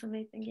 Yeah, that's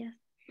amazing. Yes.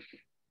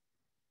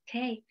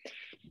 Okay.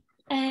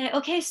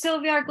 Okay, so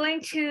we are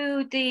going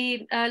to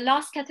the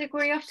last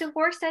category of the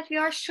works that we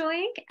are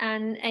showing,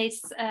 and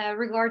it's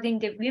regarding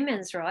the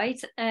women's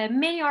rights.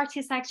 Many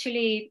artists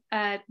actually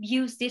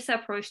use this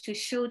approach to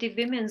show the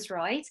women's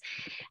rights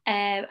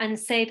and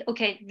said,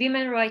 okay,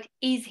 women's right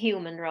is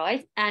human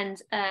right,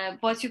 and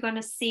what you're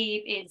gonna see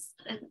is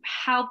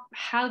how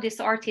this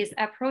artist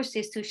approached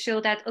this to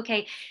show that,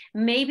 okay,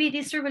 maybe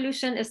this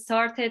revolution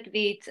started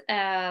with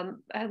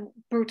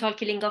brutal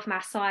killing of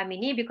Mahsa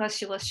Amini because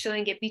she was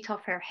showing a bit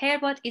of her hair,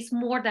 but it's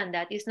more than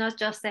that. It's not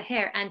just the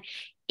hair. And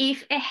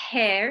if a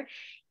hair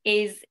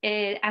is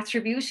an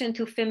attribution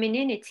to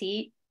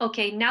femininity,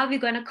 okay, now we're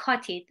going to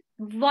cut it.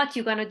 What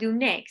you're going to do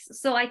next?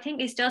 So I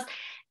think it's just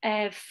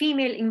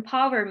female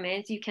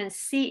empowerment you can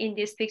see in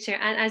this picture.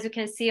 And as you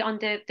can see on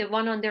the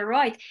one on the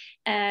right,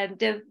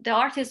 the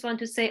artists want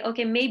to say,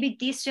 okay, maybe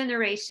this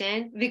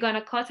generation, we're going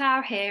to cut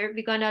our hair,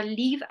 we're going to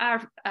leave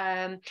our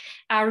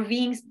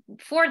wings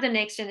for the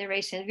next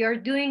generation. We are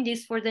doing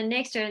this for the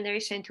next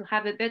generation to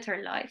have a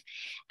better life.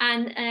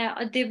 And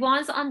the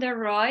ones on the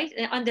right,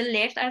 on the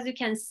left, as you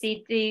can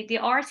see, the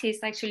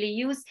artists actually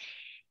use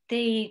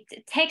the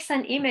text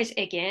and image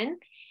again.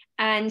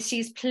 And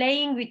she's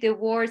playing with the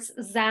words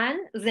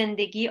Zan,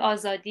 Zendegi,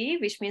 Azadi,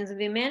 which means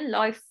women,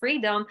 life,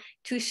 freedom,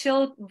 to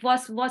show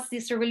what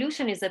this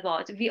revolution is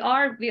about. We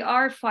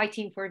are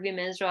fighting for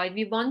women's rights.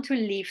 We want to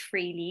live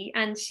freely.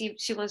 And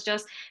she was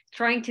just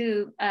trying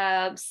to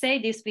say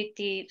this with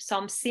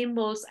some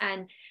symbols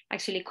and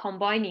actually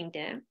combining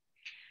them.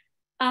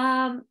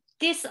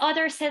 This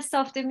other sets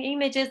of the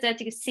images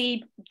that you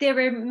see, there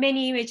were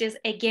many images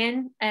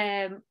again,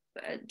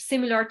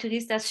 similar to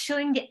this, that's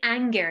showing the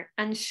anger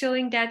and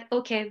showing that,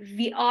 okay,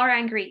 we are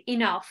angry,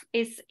 enough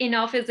is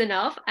enough,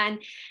 and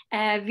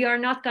we are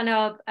not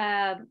gonna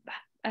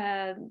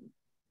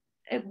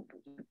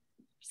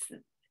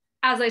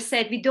as I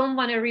said, we don't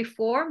want to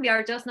reform. We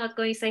are just not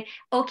going to say,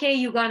 okay,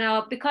 you're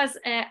gonna, because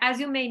as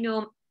you may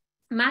know,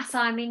 Mahsa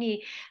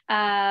Amini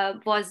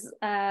was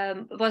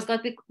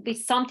got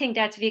with something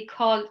that we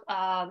call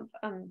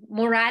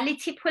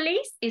morality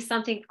police, is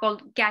something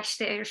called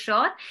Gashte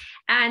Irshad,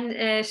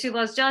 and she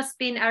was just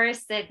been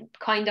arrested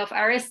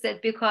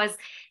because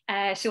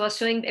She was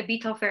showing a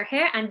bit of her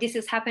hair, and this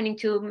is happening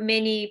to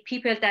many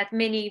people, that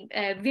many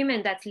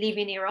women that live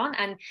in Iran,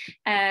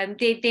 and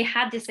they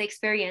had these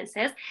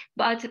experiences.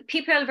 But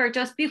people were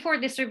just, before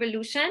this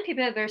revolution,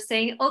 people were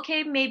saying,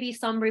 okay, maybe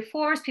some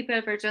reforms.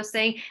 People were just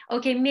saying,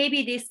 okay,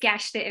 maybe this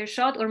Gashte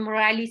Irshad or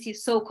morality,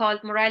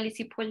 so-called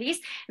morality police,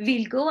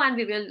 will go and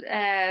we will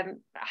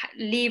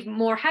live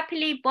more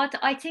happily. But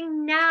I think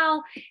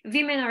now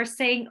women are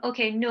saying,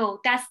 okay, no,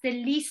 that's the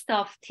least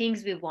of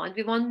things we want.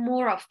 We want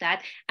more of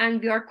that.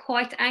 And we are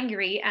quite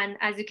angry. And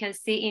as you can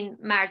see in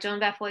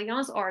Marjan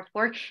Wafayan's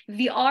artwork,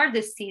 we are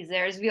the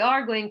scissors. We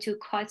are going to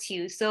cut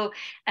you. So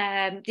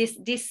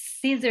this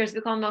scissors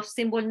become a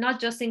symbol, not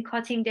just in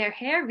cutting their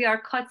hair. We are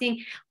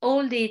cutting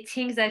all the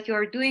things that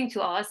you're doing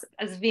to us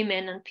as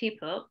women and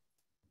people.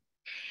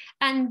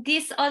 And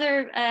these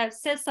other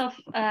sets of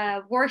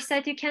works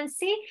that you can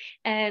see,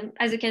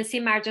 as you can see,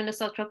 Marjana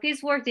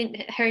Satrapi's work,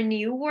 in her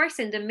new works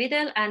in the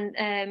middle,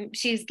 and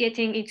she's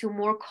getting into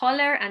more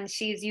color, and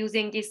she's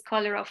using this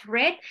color of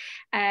red.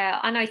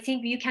 And I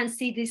think you can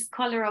see this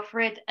color of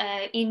red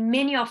in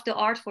many of the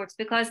artworks,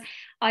 because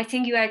I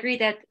think you agree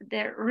that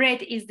the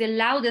red is the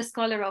loudest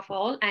color of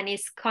all, and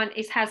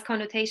it has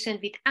connotation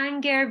with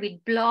anger,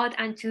 with blood,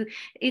 and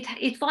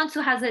it wants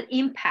to have an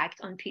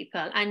impact on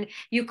people, and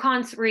you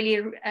can't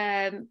really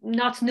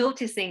not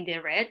noticing the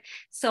red.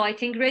 So I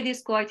think red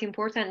is quite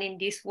important in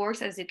these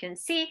works, as you can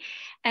see.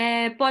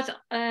 But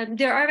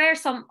there are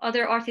some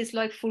other artists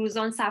like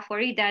Furuzan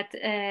Safari that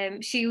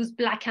she used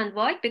black and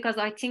white, because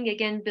I think,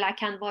 again,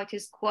 black and white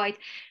is quite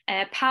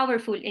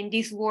powerful in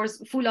these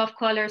wars full of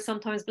colors.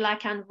 Sometimes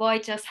black and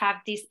white just have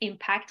this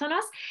impact on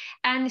us.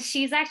 And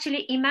she's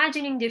actually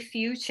imagining the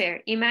future,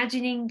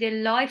 imagining the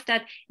life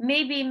that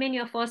maybe many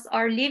of us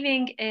are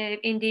living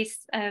in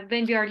this,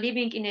 when we are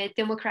living in a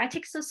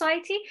democratic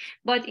society.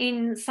 But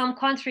in some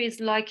countries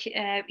like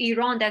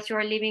Iran, that you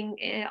are living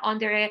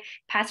under a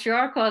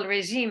patriarchal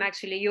regime,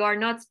 actually,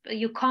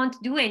 you can't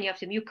do any of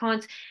them. You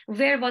can't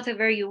wear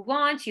whatever you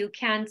want. You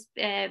can't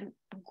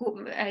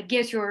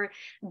get your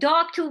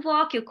dog to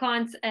walk. You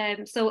can't.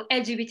 So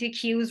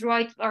LGBTQ's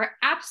rights are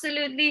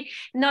absolutely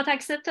not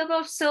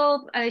acceptable.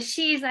 So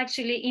she is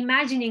actually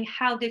imagining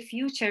how the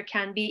future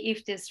can be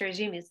if this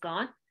regime is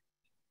gone.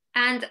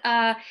 And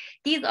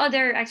these are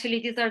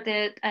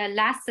the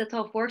last set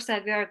of works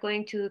that we are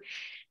going to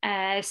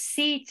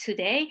see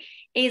today.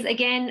 Is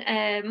again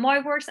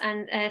my works,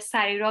 and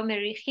Sarira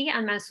Merikhi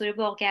and Mansour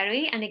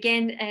Bagheroi. And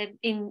again,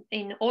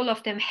 in all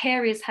of them,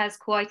 hair has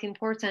quite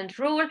important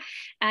role.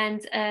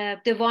 And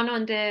the one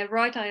on the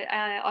right,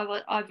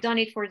 I've done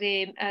it for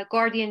the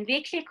Guardian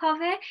weekly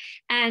cover,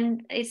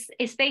 and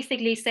it's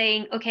basically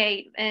saying,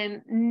 okay,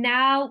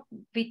 now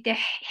with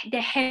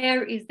the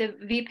hair is the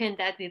weapon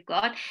that we've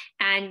got,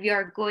 and we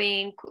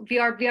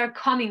are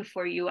coming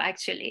for you,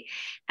 actually.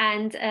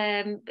 And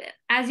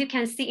as you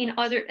can see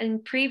in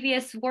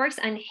previous works,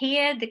 and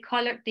here the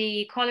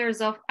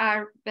colors of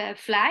our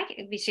flag,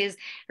 which is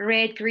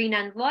red, green,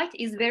 and white,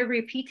 is very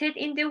repeated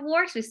in the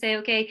works. We say,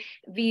 okay,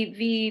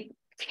 we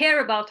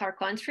care about our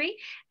country,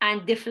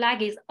 and the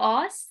flag is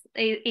us,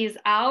 is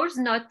ours,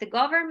 not the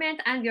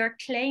government, and we are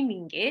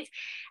claiming it.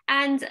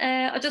 And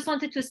I just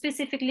wanted to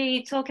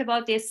specifically talk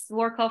about this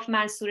work of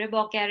Mansour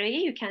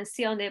Bagheroi, you can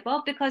see on the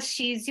above, because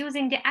she's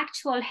using the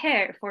actual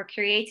hair for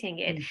creating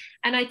it.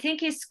 And I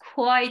think it's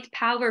quite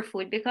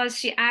powerful, because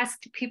she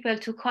asked people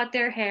to cut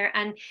their hair,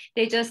 and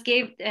they just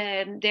gave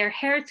their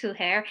hair to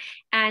her,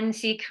 and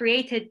she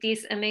created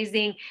this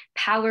amazing,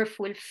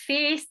 powerful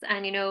face,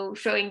 and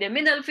showing the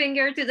middle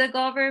finger to the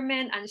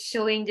government, and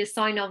showing the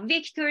sign of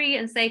victory,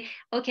 and say,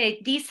 okay,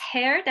 this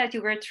hair that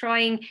you were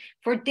trying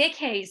for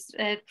decades,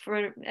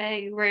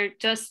 you were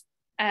just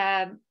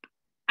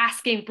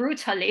asking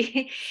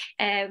brutally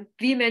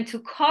women to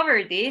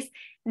cover this.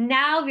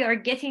 Now we are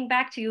getting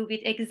back to you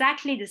with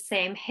exactly the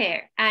same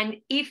hair. And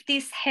if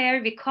this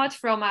hair we cut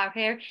from our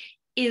hair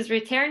is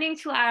returning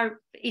to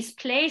its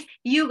place,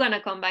 you're gonna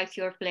come back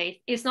to your place.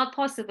 It's not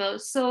possible.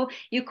 So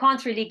you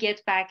can't really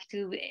get back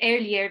to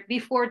earlier,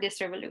 before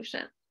this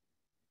revolution.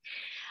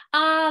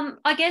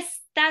 I guess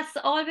that's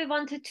all we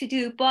wanted to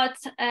do, but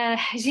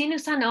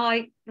Jinoos and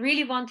I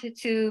really wanted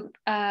to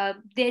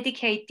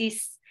dedicate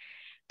this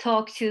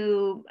talk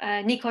to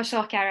Nika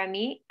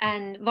Shahkarami,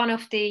 and one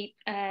of the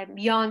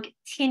young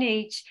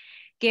teenage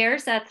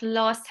girls that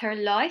lost her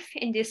life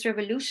in this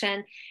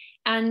revolution.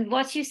 And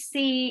what you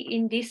see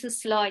in this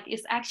slide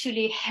is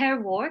actually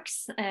her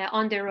works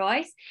on the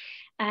rise.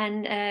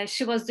 And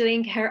she was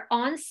doing her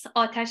aunt's,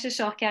 Atash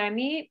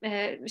Shahkarami.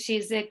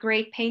 She's a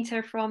great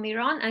painter from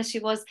Iran, and she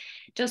was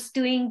just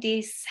doing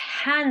these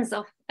hands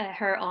of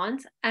her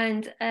aunt.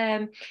 And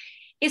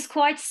it's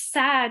quite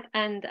sad,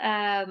 and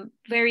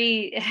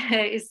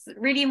it's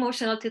really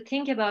emotional to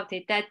think about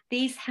it, that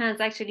these hands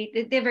actually,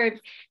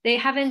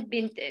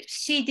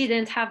 she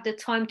didn't have the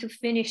time to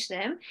finish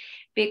them,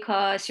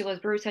 because she was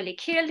brutally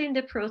killed in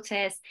the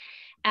protest.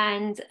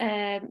 And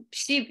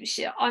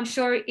I'm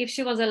sure if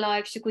she was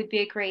alive, she could be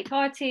a great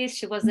artist.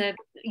 She was a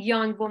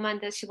young woman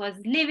that she was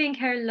living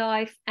her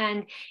life.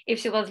 And if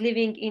she was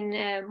living in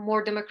a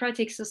more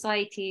democratic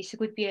society, she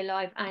could be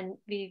alive. And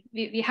we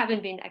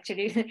haven't been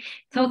actually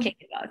talking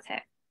about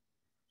her.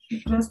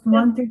 She just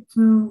wanted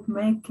to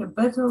make a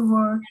better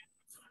world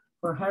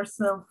for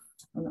herself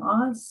and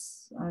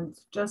us, and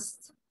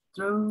just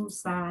drew,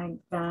 sang,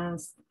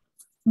 danced,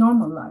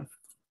 normal life.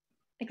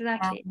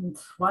 Exactly. And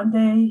one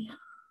day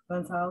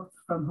went out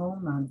from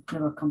home and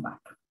never come back.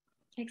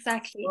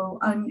 Exactly. So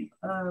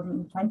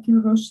thank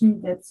you,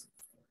 Roshi, that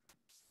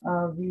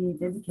we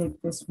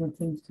dedicate this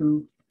meeting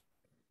to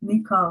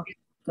Nika,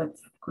 that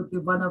could be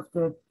one of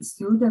the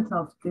students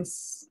of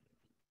this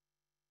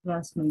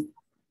classmate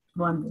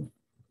one day.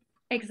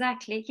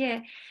 Exactly, yeah.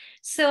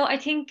 So I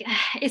think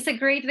it's a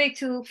great way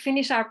to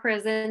finish our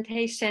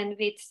presentation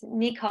with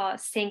Nika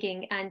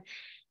singing. And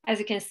as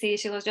you can see,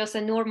 she was just a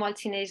normal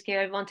teenage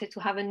girl, wanted to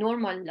have a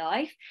normal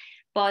life,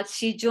 but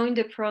she joined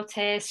the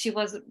protest. She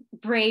was a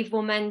brave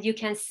woman. You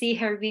can see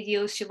her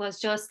videos. She was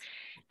just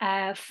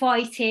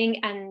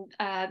fighting and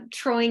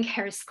throwing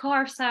her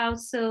scarves out.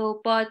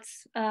 So, but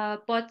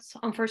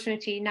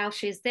unfortunately now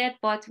she's dead,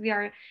 but we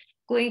are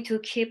going to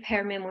keep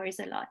her memories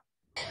alive.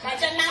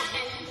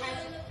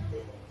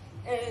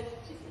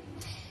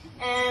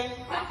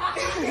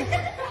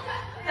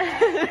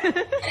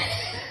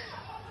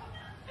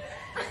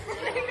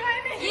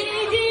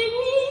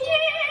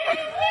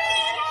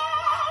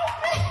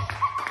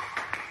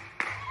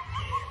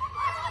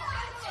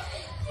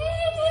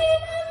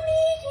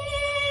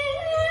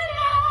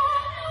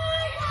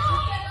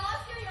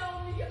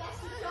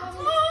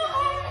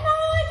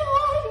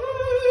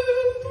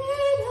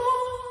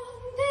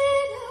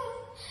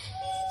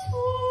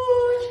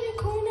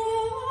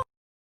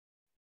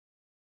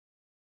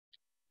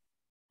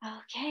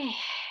 Okay,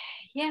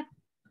 yeah.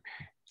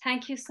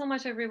 Thank you so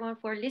much, everyone,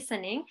 for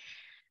listening.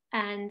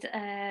 And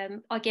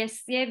I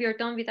guess, yeah, we're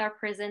done with our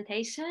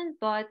presentation,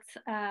 but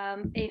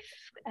if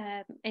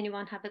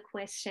anyone have a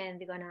question,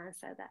 we're gonna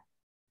answer that.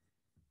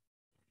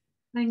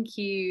 Thank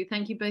you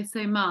both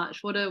so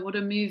much. What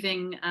a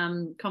moving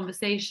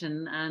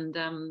conversation,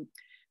 and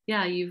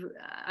yeah,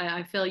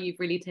 I feel you've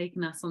really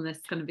taken us on this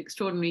kind of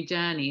extraordinary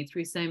journey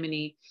through so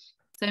many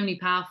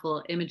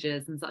powerful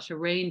images and such a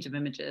range of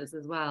images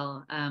as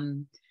well,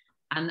 and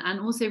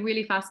also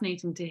really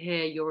fascinating to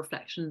hear your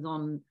reflections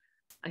on,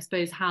 I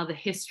suppose, how the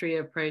history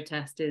of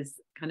protest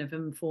is kind of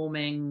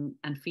informing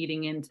and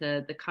feeding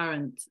into the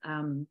current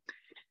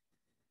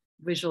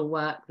visual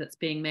work that's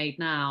being made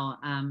now,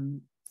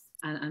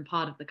 and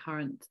part of the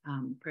current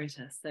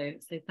protest. So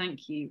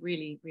thank you,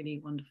 really, really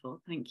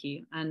wonderful. Thank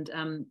you. And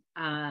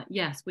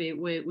yes, we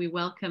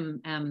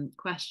welcome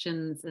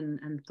questions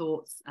and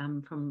thoughts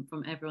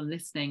from everyone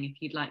listening.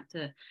 If you'd like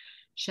to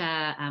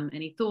share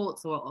any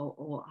thoughts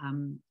or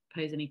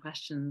pose any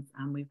questions,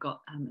 we've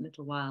got a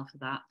little while for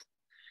that.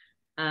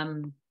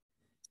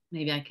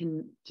 Maybe I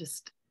can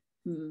just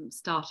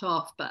start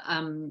off, but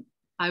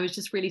I was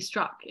just really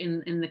struck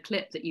in the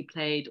clip that you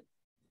played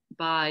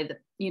by the,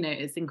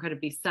 it's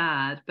incredibly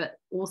sad, but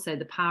also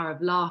the power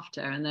of laughter,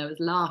 and there was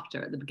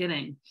laughter at the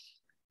beginning,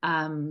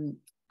 and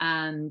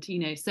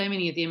so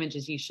many of the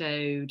images you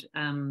showed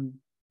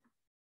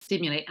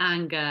stimulate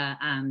anger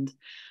and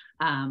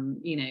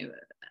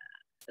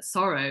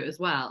sorrow as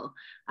well,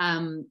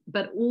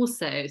 but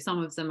also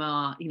some of them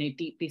are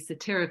deeply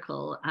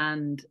satirical,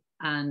 and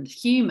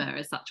humor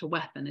is such a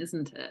weapon,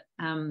 isn't it?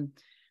 And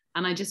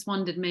I just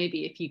wondered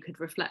maybe if you could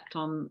reflect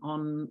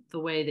on the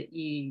way that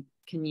you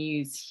can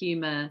use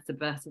humor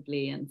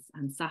subversively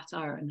and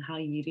satire, and how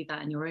you do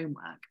that in your own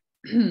work.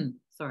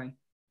 Sorry.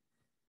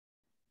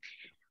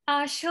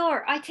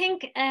 Sure. I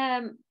think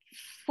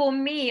for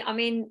me,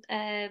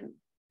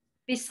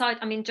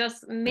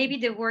 just maybe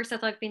the works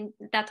that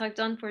I've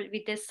done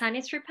with the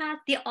sanitary pad,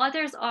 the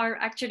others are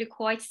actually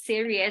quite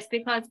serious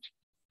because,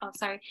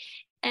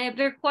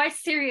 they're quite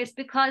serious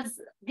because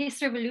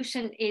this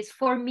revolution is,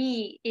 for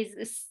me,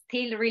 is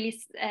still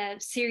really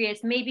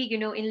serious. Maybe,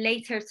 in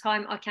later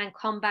time, I can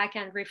come back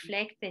and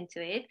reflect into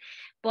it.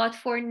 But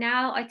for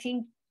now, I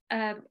think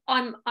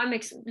I'm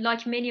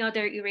like many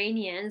other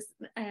Iranians,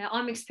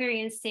 I'm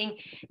experiencing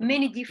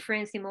many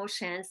different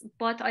emotions.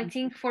 But I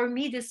think for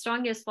me, the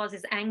strongest was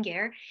is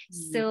anger.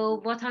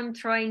 So what I'm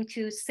trying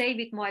to say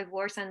with my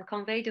words and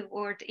convey the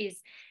word is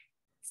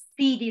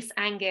see this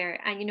anger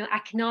and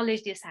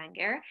acknowledge this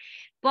anger.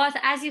 But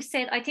as you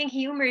said, I think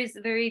humor is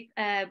a very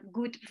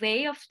good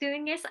way of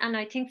doing this. And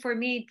I think for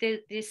me,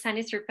 the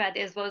sanitary pad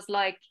was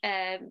like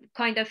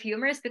kind of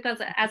humorous because,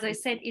 as I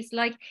said, it's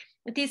like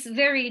this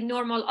very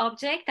normal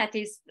object that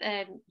is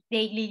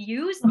daily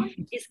used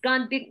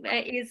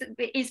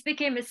is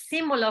became a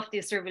symbol of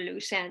this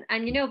revolution.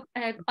 And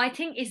I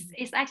think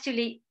it's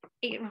actually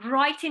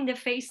right in the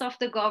face of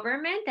the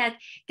government that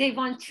they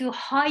want to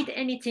hide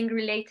anything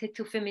related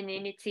to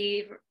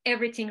femininity,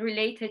 everything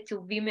related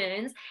to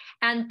women's,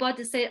 and but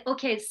they say,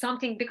 okay,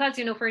 something, because,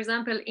 you know, for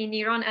example, in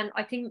Iran, and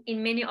I think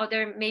in many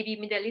other maybe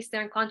Middle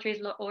Eastern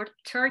countries or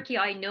Turkey,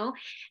 I know,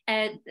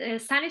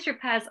 sanitary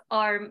pads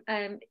are,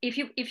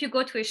 if you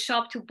go to a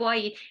shop to buy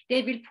it,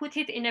 they will put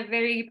it in a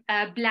very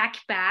black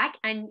bag,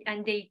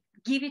 and they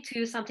give it to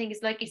you, something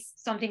is like it's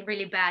something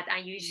really bad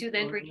and you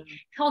shouldn't really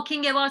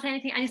talking about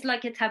anything, and it's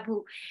like a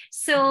taboo.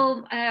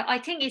 So I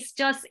think it's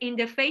just in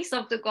the face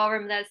of the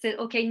government that said,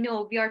 okay,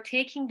 no, we are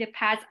taking the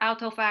pads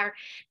out of our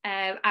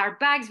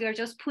bags, we are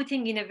just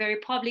putting in a very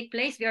public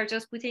place, we are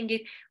just putting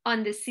it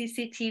on the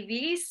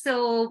CCTV.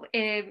 So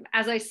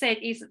as I said,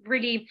 it's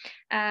really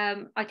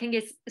I think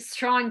it's a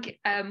strong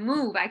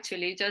move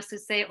actually, just to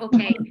say,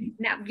 okay,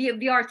 now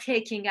we are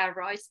taking our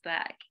rights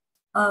back.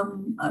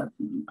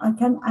 I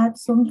can add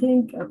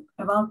something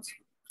about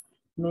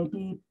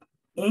maybe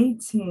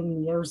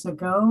 18 years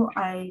ago.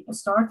 I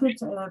started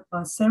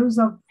a series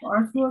of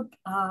artwork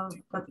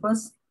that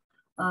was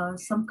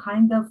some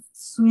kind of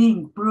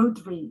swing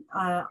broderie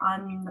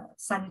on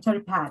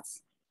sanitary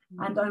pads.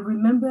 And I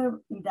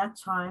remember in that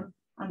time,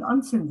 and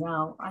until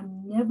now, I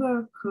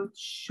never could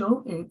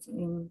show it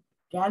in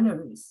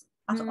galleries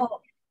at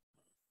all.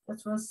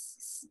 That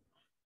was,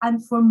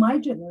 and for my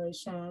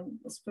generation,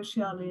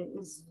 especially,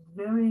 is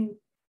very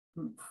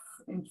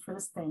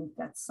interesting.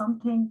 That's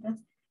something that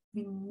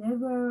we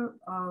never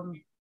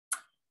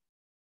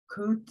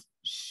could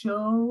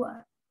show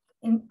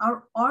in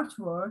our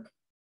artwork.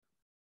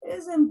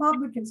 Is in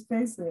public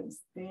spaces.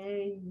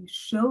 They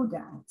show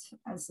that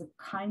as a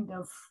kind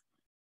of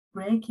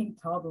breaking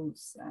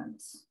taboos, and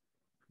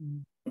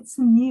it's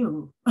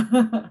new.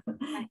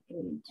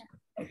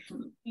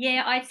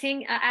 Yeah, I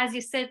think, as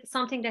you said,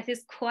 something that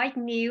is quite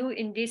new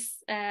in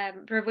this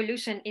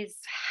revolution is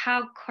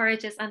how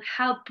courageous and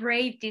how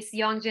brave this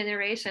young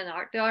generation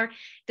are.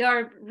 They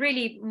are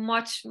really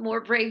much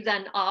more brave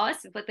than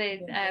us, but the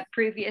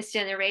previous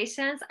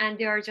generations, and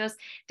they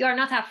are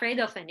not afraid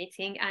of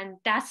anything, and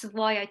that's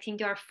why I think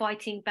they are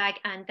fighting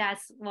back, and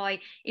that's why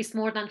it's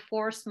more than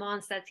 4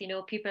 months that, you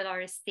know, people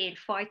are still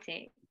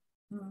fighting.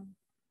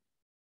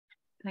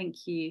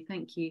 Thank you.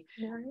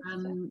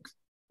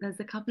 There's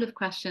a couple of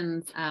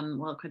questions,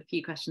 well, quite a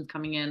few questions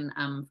coming in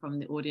from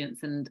the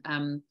audience, and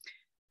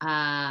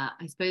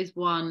I suppose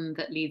one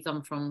that leads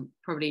on from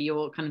probably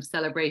your kind of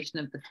celebration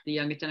of the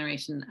younger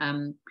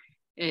generation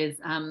is,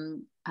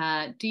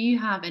 do you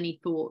have any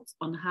thoughts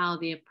on how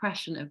the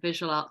oppression of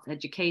visual arts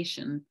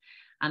education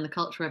and the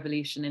Cultural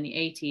Revolution in the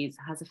 80s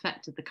has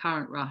affected the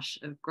current rush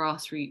of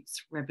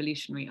grassroots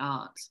revolutionary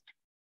art?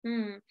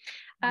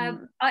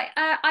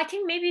 I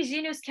think maybe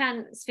Jinoos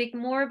can speak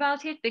more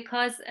about it,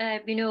 because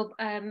you know,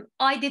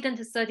 I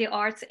didn't study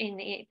art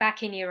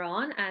back in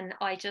Iran, and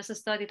I just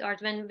studied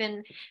art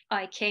when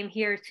I came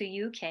here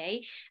to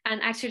UK.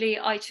 And actually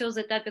I chose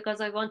that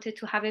because I wanted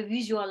to have a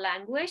visual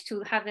language,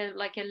 to have a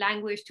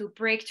language to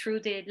break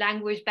through the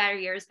language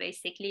barriers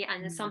basically,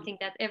 and something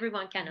that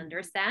everyone can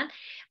understand.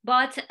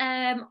 But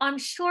I'm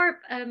sure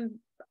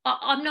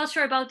I'm not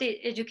sure about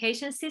the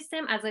education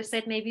system. As I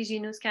said, maybe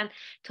Jinoos can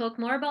talk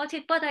more about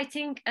it, but I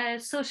think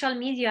social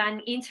media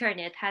and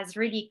internet has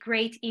really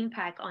great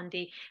impact on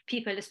the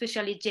people,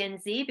 especially Gen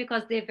Z,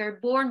 because they were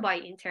born by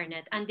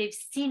internet and they've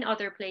seen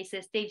other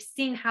places, they've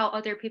seen how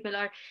other people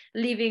are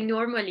living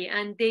normally,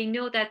 and they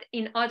know that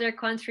in other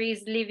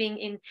countries living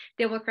in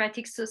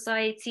democratic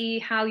society,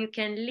 how you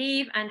can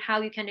live and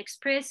how you can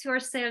express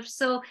yourself.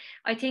 So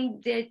I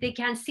think they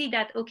can see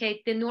that,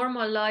 okay, the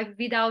normal life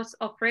without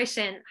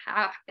oppression,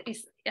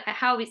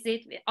 how is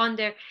it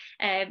under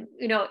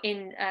you know,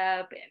 in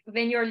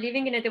when you're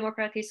living in a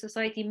democratic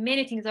society,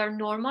 many things are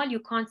normal. You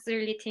can't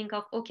really think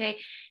of, okay,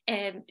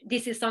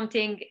 this is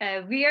something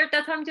weird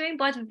that I'm doing.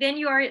 But when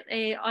you are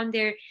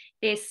under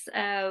this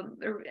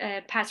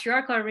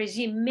patriarchal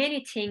regime,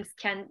 many things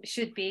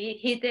should be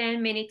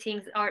hidden, many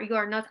things you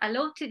are not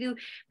allowed to do.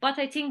 But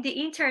I think the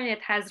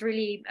internet has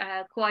really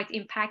quite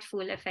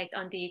impactful effect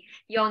on the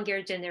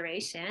younger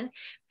generation.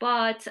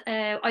 But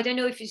I don't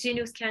know if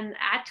Jinoos can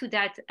add to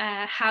that,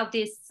 how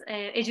these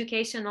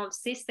educational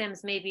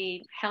systems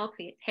maybe help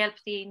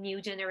the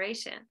new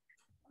generation.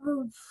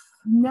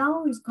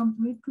 Now is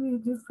completely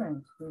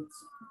different with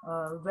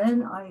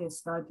when I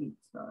studied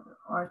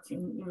art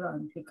in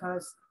Iran,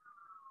 because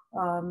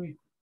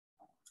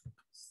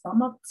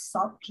some of the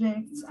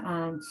subjects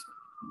and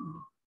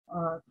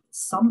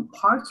some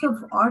parts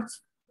of art,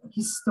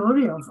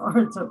 history of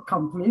art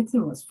completely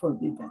was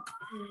forbidden.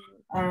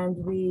 And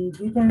we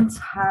didn't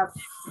have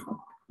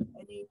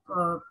any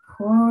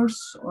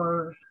course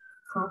or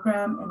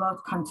program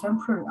about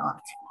contemporary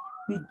art.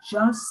 We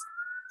just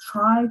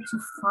tried to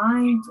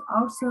find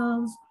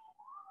ourselves.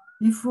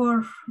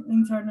 Before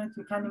internet,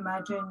 you can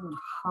imagine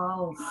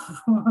how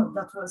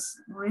that was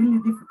really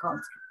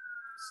difficult.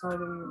 Sorry,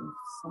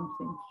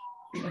 something,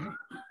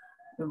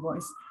 the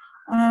voice.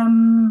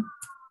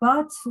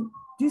 But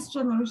this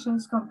generation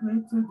is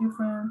completely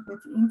different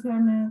with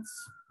internet.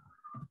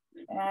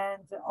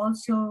 And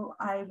also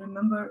I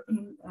remember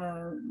in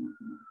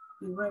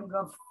during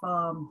of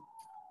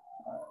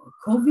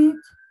COVID,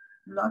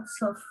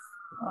 lots of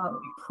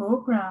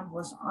program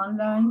was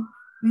online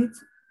with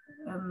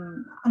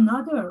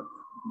another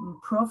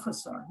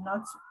professor,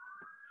 not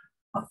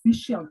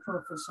official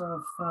professor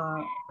of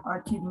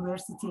Art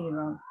University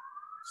Iran,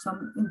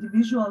 some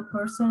individual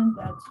person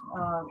that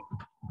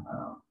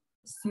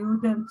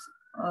students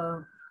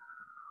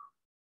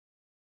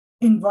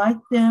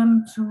invite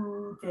them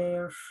to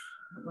their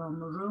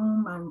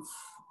room and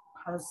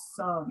has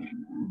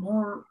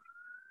more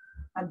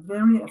and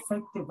very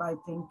effective, I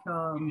think,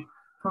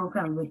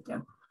 program with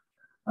them.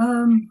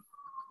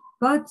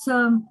 But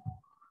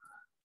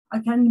I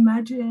can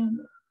imagine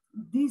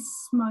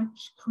this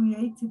much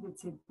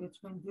creativity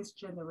between this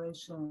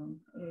generation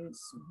is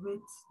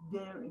with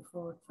their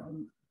effort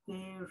and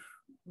they're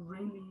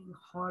really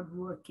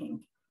hardworking.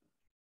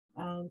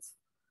 And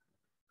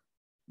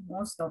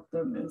most of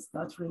them is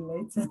not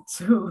related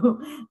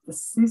to the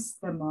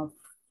system of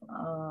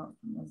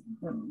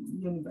the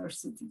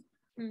university.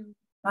 Mm.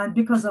 And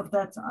because of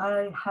that,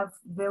 I have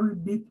very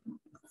big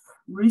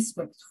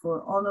respect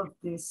for all of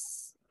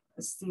this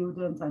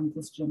student and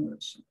this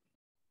generation.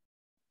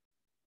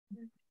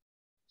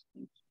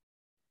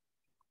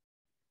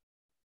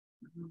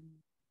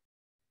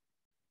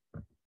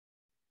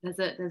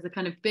 There's a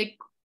kind of big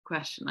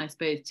question, I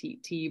suppose,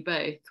 to you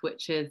both,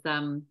 which is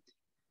from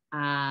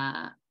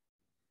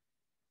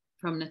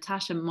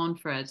Natasha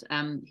Monfred,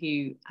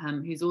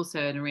 who's also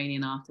an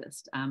Iranian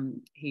artist,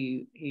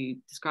 who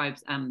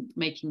describes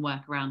making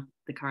work around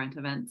the current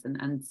events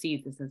and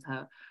sees this as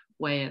her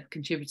way of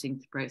contributing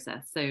to the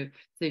process. So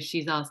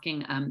she's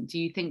asking, do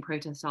you think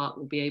protest art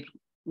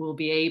will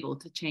be able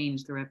to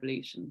change the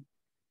revolution?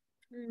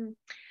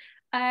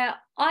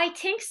 I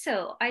think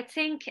so. I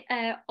think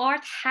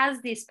art has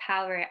this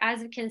power,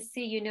 as we can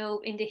see, you know,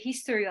 in the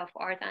history of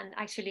art and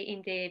actually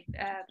in the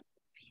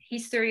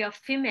history of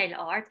female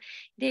art.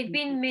 There have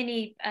been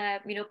many,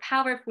 you know,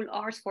 powerful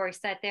artworks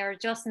that they are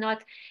just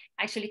not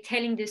actually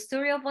telling the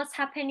story of what's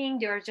happening.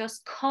 They are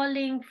just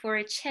calling for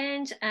a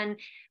change. And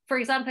for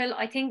example,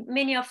 I think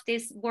many of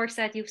these works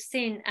that you've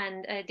seen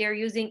and they're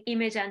using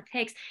image and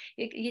text,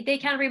 they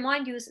can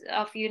remind you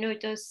of, you know,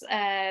 those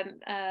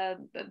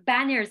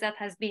banners that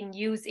has been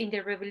used in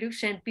the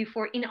revolution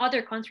before in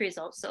other countries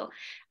also.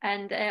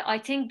 And I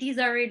think these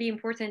are really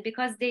important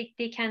because they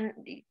can,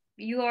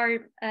 you are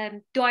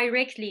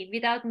directly,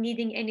 without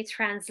needing any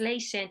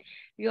translation,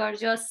 you are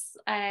just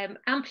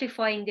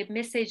amplifying the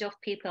message of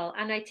people.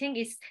 And I think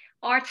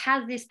art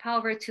has this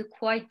power to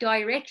quite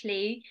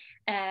directly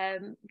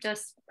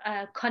just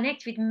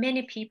connect with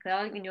many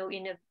people, you know,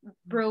 in a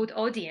broad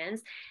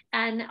audience.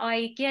 And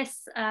I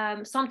guess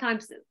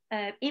sometimes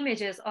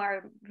images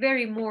are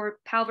very more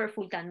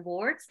powerful than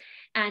words,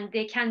 and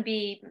they can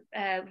be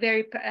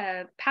very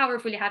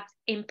powerfully have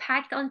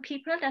impact on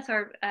people that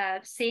are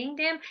seeing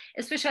them,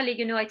 especially,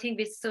 you know, I think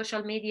with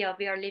social media,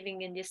 we are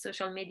living in this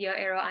social media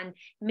era, and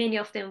many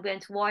of them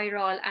went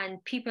viral,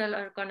 and people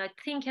are gonna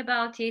think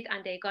about it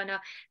and they're gonna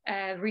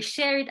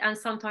reshare it, and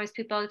sometimes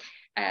people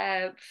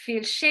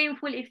feel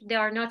shameful if they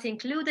are not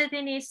included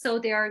in it, so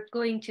they are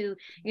going to,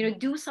 you know,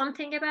 do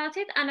something about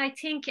it. And I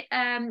think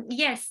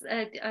yes,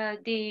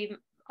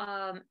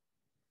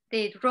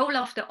 the role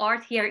of the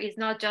art here is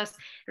not just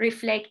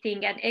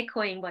reflecting and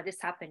echoing what is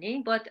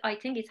happening, but I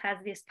think it has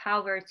this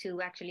power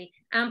to actually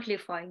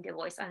amplifying the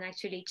voice and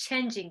actually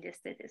changing the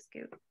status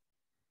quo.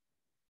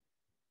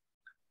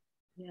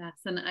 Yes,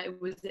 and I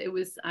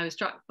was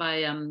struck by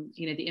you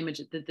know, the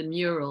image, the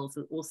murals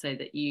also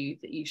that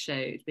you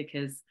showed,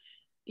 because,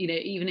 you know,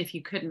 even if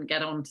you couldn't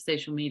get onto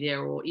social media,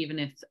 or even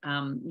if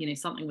you know,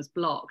 something was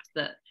blocked,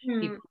 that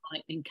people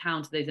might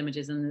encounter those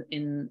images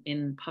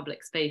in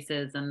public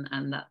spaces,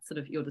 and that sort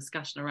of your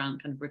discussion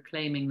around kind of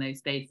reclaiming those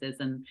spaces,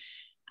 and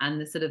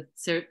the sort of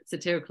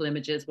satirical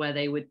images where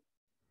they would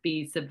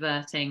be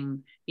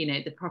subverting, you know,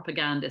 the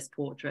propagandist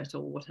portrait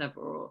or whatever,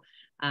 or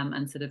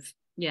and sort of,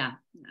 yeah,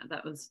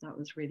 that was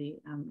really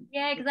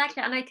yeah,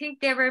 exactly. And I think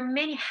there were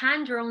many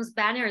hand-drawn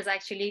banners,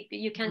 actually.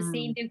 You can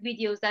see in the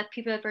videos that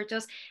people were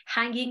just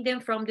hanging them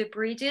from the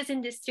bridges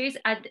in the streets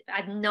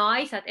at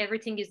night, that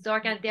everything is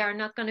dark and they are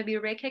not going to be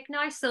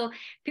recognized. So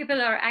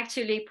people are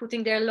actually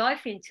putting their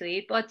life into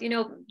it, but, you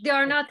know, they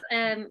are not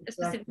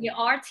specifically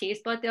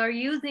artists, but they are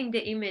using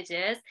the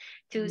images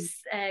to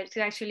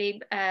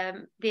actually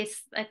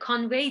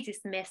convey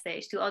this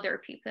message to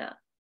other people.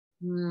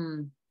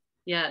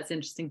 Yeah, it's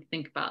interesting to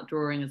think about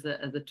drawing as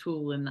a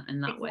tool in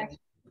that way.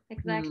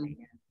 Exactly.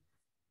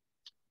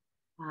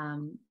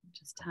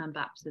 Just turn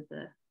back to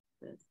the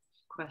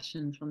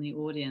questions from the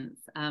audience.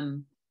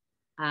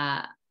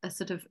 A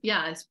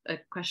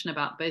question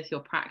about both your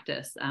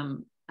practice,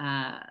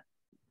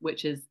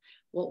 which is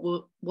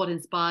what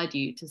inspired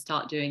you to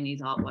start doing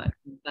these artworks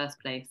in the first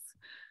place?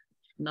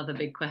 Another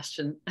big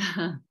question.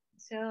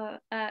 So,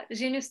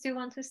 Jinoos, do you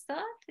want to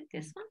start with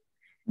this one?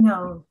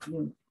 No.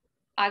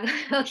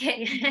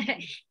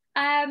 Okay.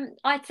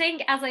 I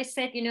think, as I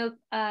said, you know,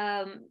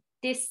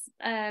 this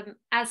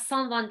as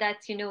someone that,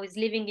 you know, is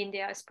living in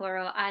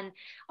diaspora and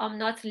I'm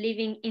not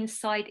living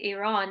inside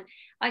Iran,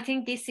 I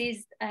think this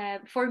is,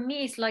 for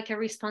me, it's like a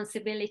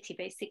responsibility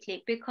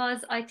basically,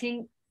 because I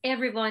think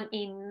everyone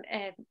in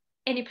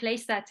any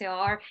place that they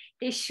are,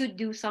 they should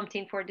do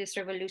something for this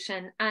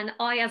revolution. And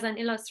I, as an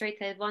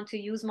illustrator, want to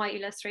use my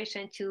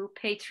illustration to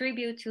pay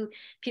tribute to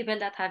people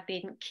that have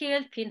been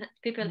killed,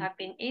 people have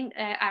been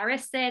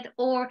arrested,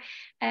 or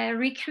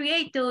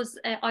recreate those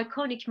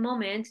iconic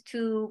moments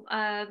to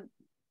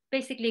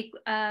basically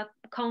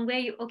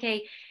convey,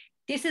 okay,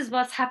 this is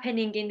what's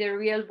happening in the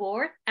real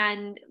world,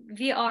 and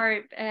we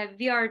are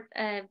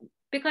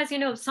because, you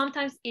know,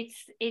 sometimes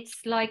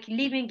it's like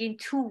living in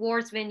two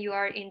worlds when you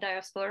are in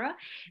diaspora,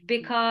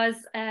 because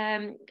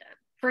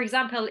for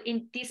example,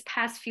 in these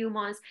past few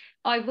months,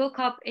 I woke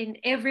up in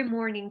every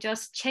morning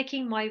just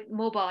checking my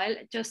mobile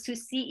just to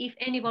see if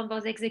anyone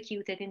was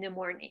executed in the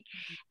morning.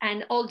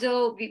 And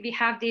although we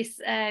have this,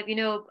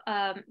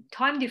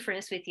 time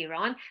difference with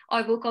Iran,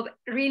 I woke up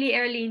really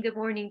early in the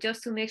morning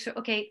just to make sure,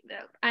 okay,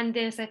 and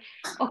then say,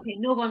 okay,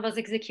 no one was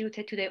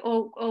executed today.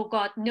 Oh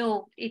God,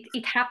 no,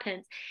 it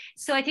happens.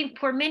 So I think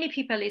for many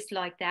people it's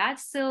like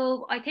that.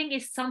 So I think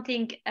it's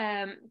something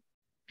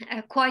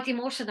quite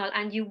emotional,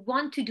 and you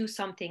want to do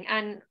something.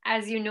 And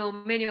as you know,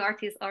 many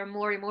artists are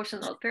more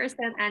emotional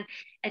person, and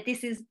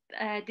this is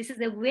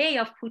a way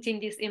of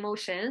putting these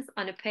emotions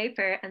on a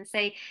paper and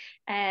say,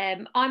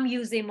 I'm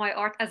using my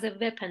art as a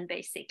weapon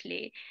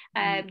basically.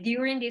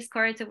 During this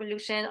current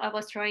revolution, I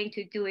was trying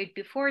to do it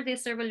before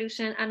this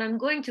revolution, and I'm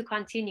going to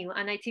continue.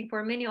 And I think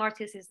for many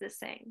artists it's the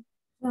same.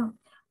 Yeah,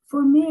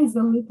 for me it's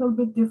a little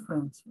bit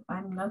different.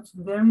 I'm not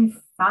very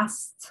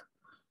fast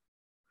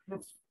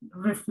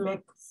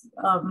reflects.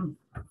 I'm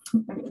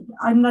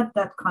not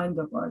that kind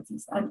of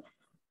artist. And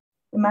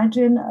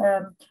imagine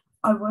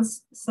I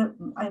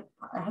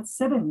had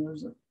 7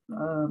 years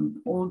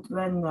old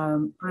when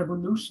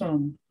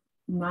revolution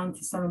in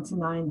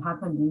 1979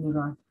 happened in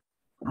Iran.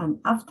 And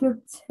after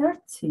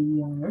 30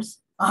 years,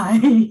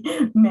 I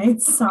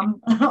made some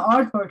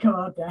artwork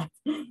about that.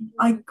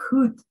 I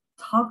could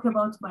talk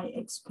about my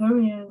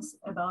experience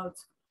about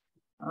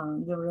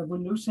the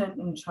revolution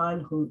in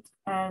childhood.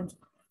 And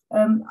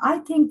I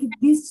think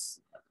this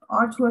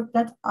artwork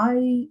that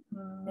I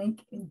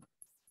make in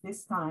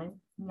this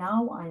time,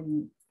 now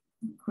I'm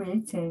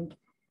creating,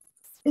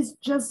 is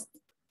just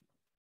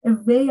a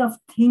way of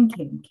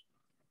thinking.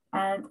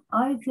 And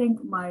I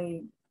think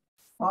my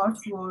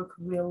artwork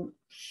will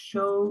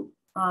show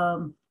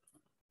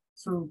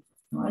through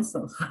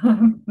myself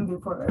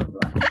before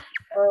everyone.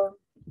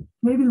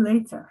 Maybe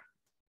later,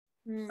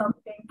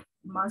 something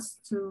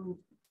must to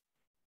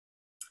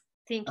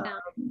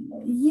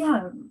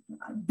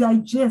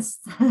digest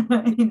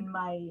in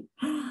my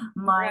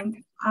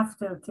mind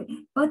after.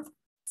 But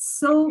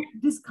so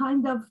this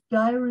kind of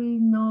diary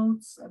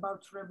notes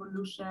about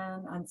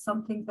revolution and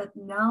something that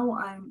now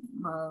I'm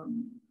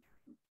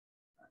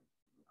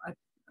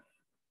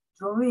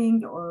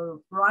drawing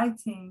or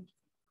writing,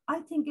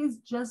 I think is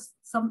just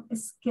some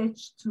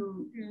sketch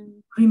to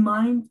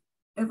remind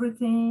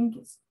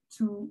everything,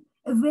 to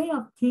a way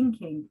of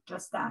thinking,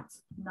 just that,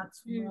 not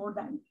more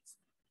than it.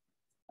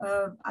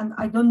 And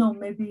I don't know,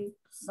 maybe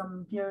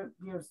some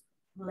years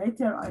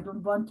later, I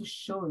don't want to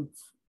show it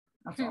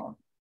at all.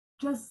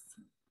 Just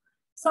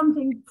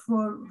something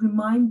for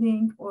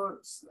reminding,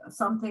 or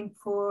something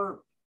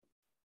for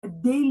a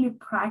daily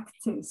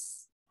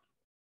practice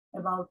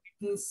about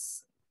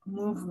this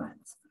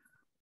movement.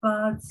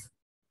 But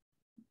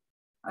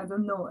I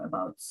don't know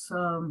about,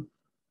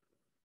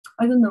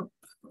 I don't know,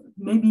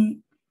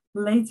 maybe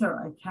later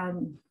I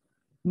can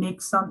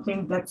make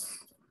something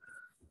that's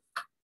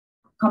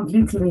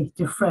completely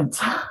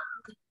different.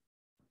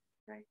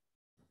 Right.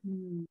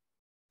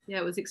 Yeah,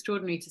 it was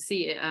extraordinary to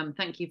see it.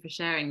 Thank you for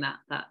sharing that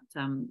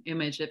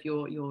image of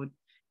your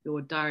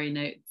diary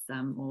notes,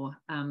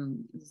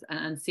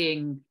 and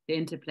seeing the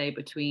interplay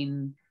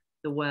between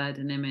the word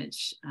and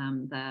image.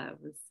 There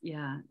was,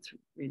 it's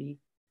really,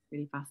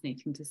 really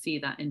fascinating to see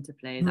that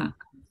interplay, that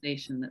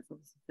conversation that's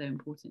obviously so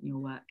important in your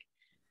work.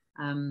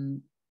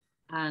 And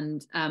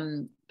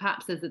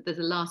perhaps there's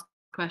a last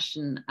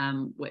question,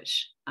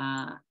 which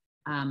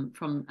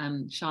from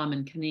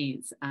Shaman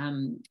Kaniz,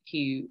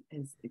 who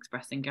is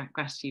expressing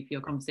gratitude for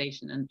your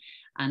conversation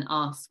and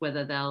asks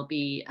whether there'll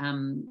be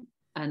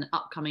an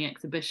upcoming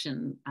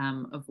exhibition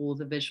of all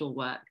the visual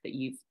work that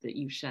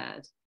you've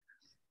shared.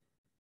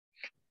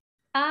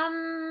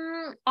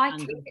 I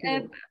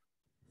think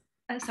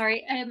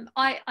sorry,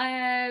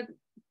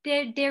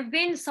 there've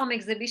been some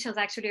exhibitions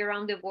actually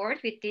around the world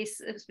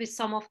with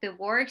some of the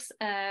works.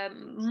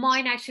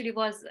 Mine actually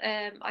was,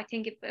 I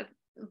think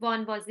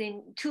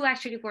two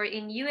actually were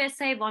in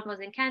USA, one was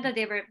in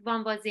Canada,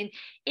 one was in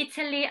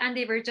Italy, and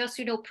they were just,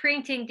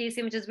 printing these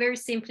images very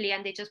simply,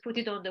 and they just put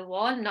it on the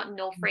wall,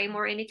 no frame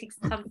or anything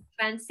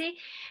fancy.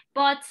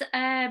 But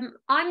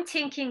I'm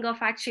thinking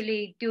of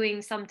actually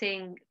doing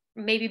something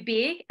maybe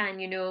big,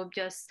 and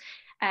just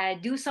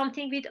do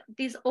something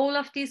with all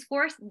of these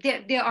works.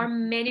 There are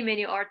many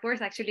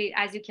artworks. Actually,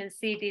 as you can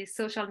see, the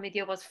social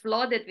media was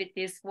flooded with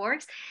these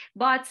works.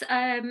 But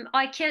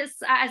I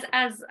guess,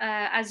 as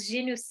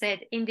Jinoos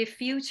said, in the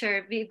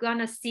future we're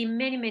gonna see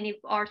many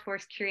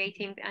artworks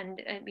creating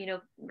and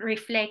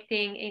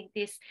reflecting in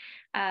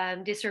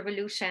this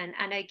revolution.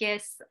 And I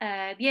guess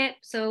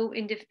so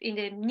in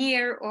the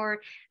near or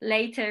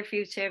later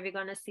future we're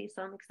gonna see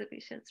some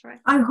exhibitions, right?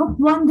 I hope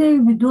one day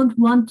we don't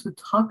want to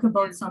talk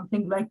about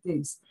something like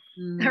this.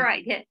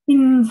 Right, yeah.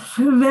 In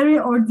a very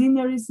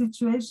ordinary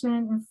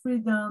situation in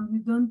freedom, you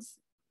don't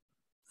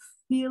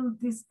feel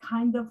this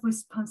kind of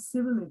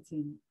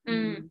responsibility,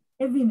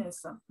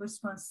 heaviness of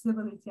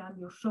responsibility on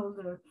your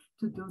shoulder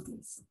to do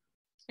this.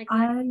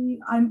 Exactly.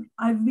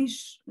 I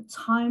wish a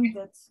time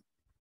that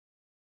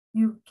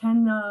you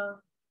can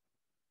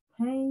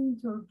paint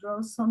or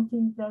draw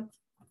something that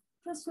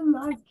just you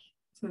like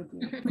to do,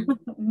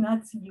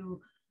 not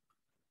you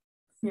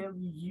feel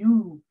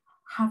you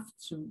have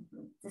to.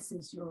 This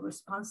is your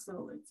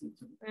responsibility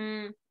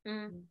to.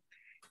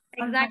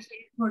 Exactly.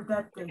 For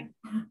that day.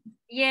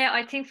 Yeah,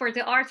 I think for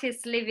the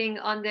artists living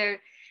under,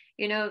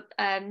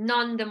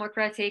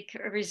 non-democratic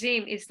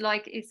regime,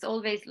 it's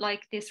always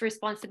like this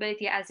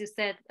responsibility, as you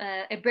said,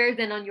 a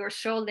burden on your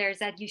shoulders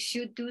that you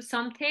should do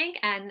something.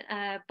 And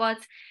but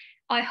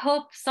I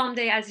hope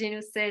someday, as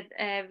Jinoos said,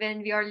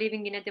 when we are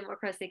living in a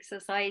democratic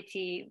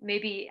society,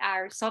 maybe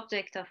our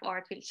subject of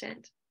art will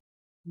change.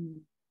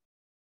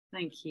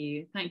 Thank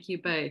you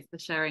both for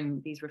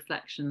sharing these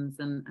reflections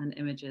and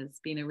images. It's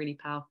been a really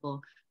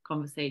powerful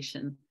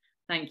conversation.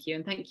 Thank you,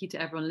 and thank you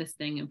to everyone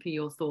listening and for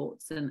your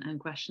thoughts and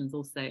questions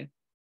also.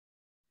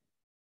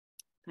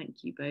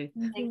 Thank you both.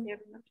 Thank you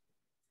very much.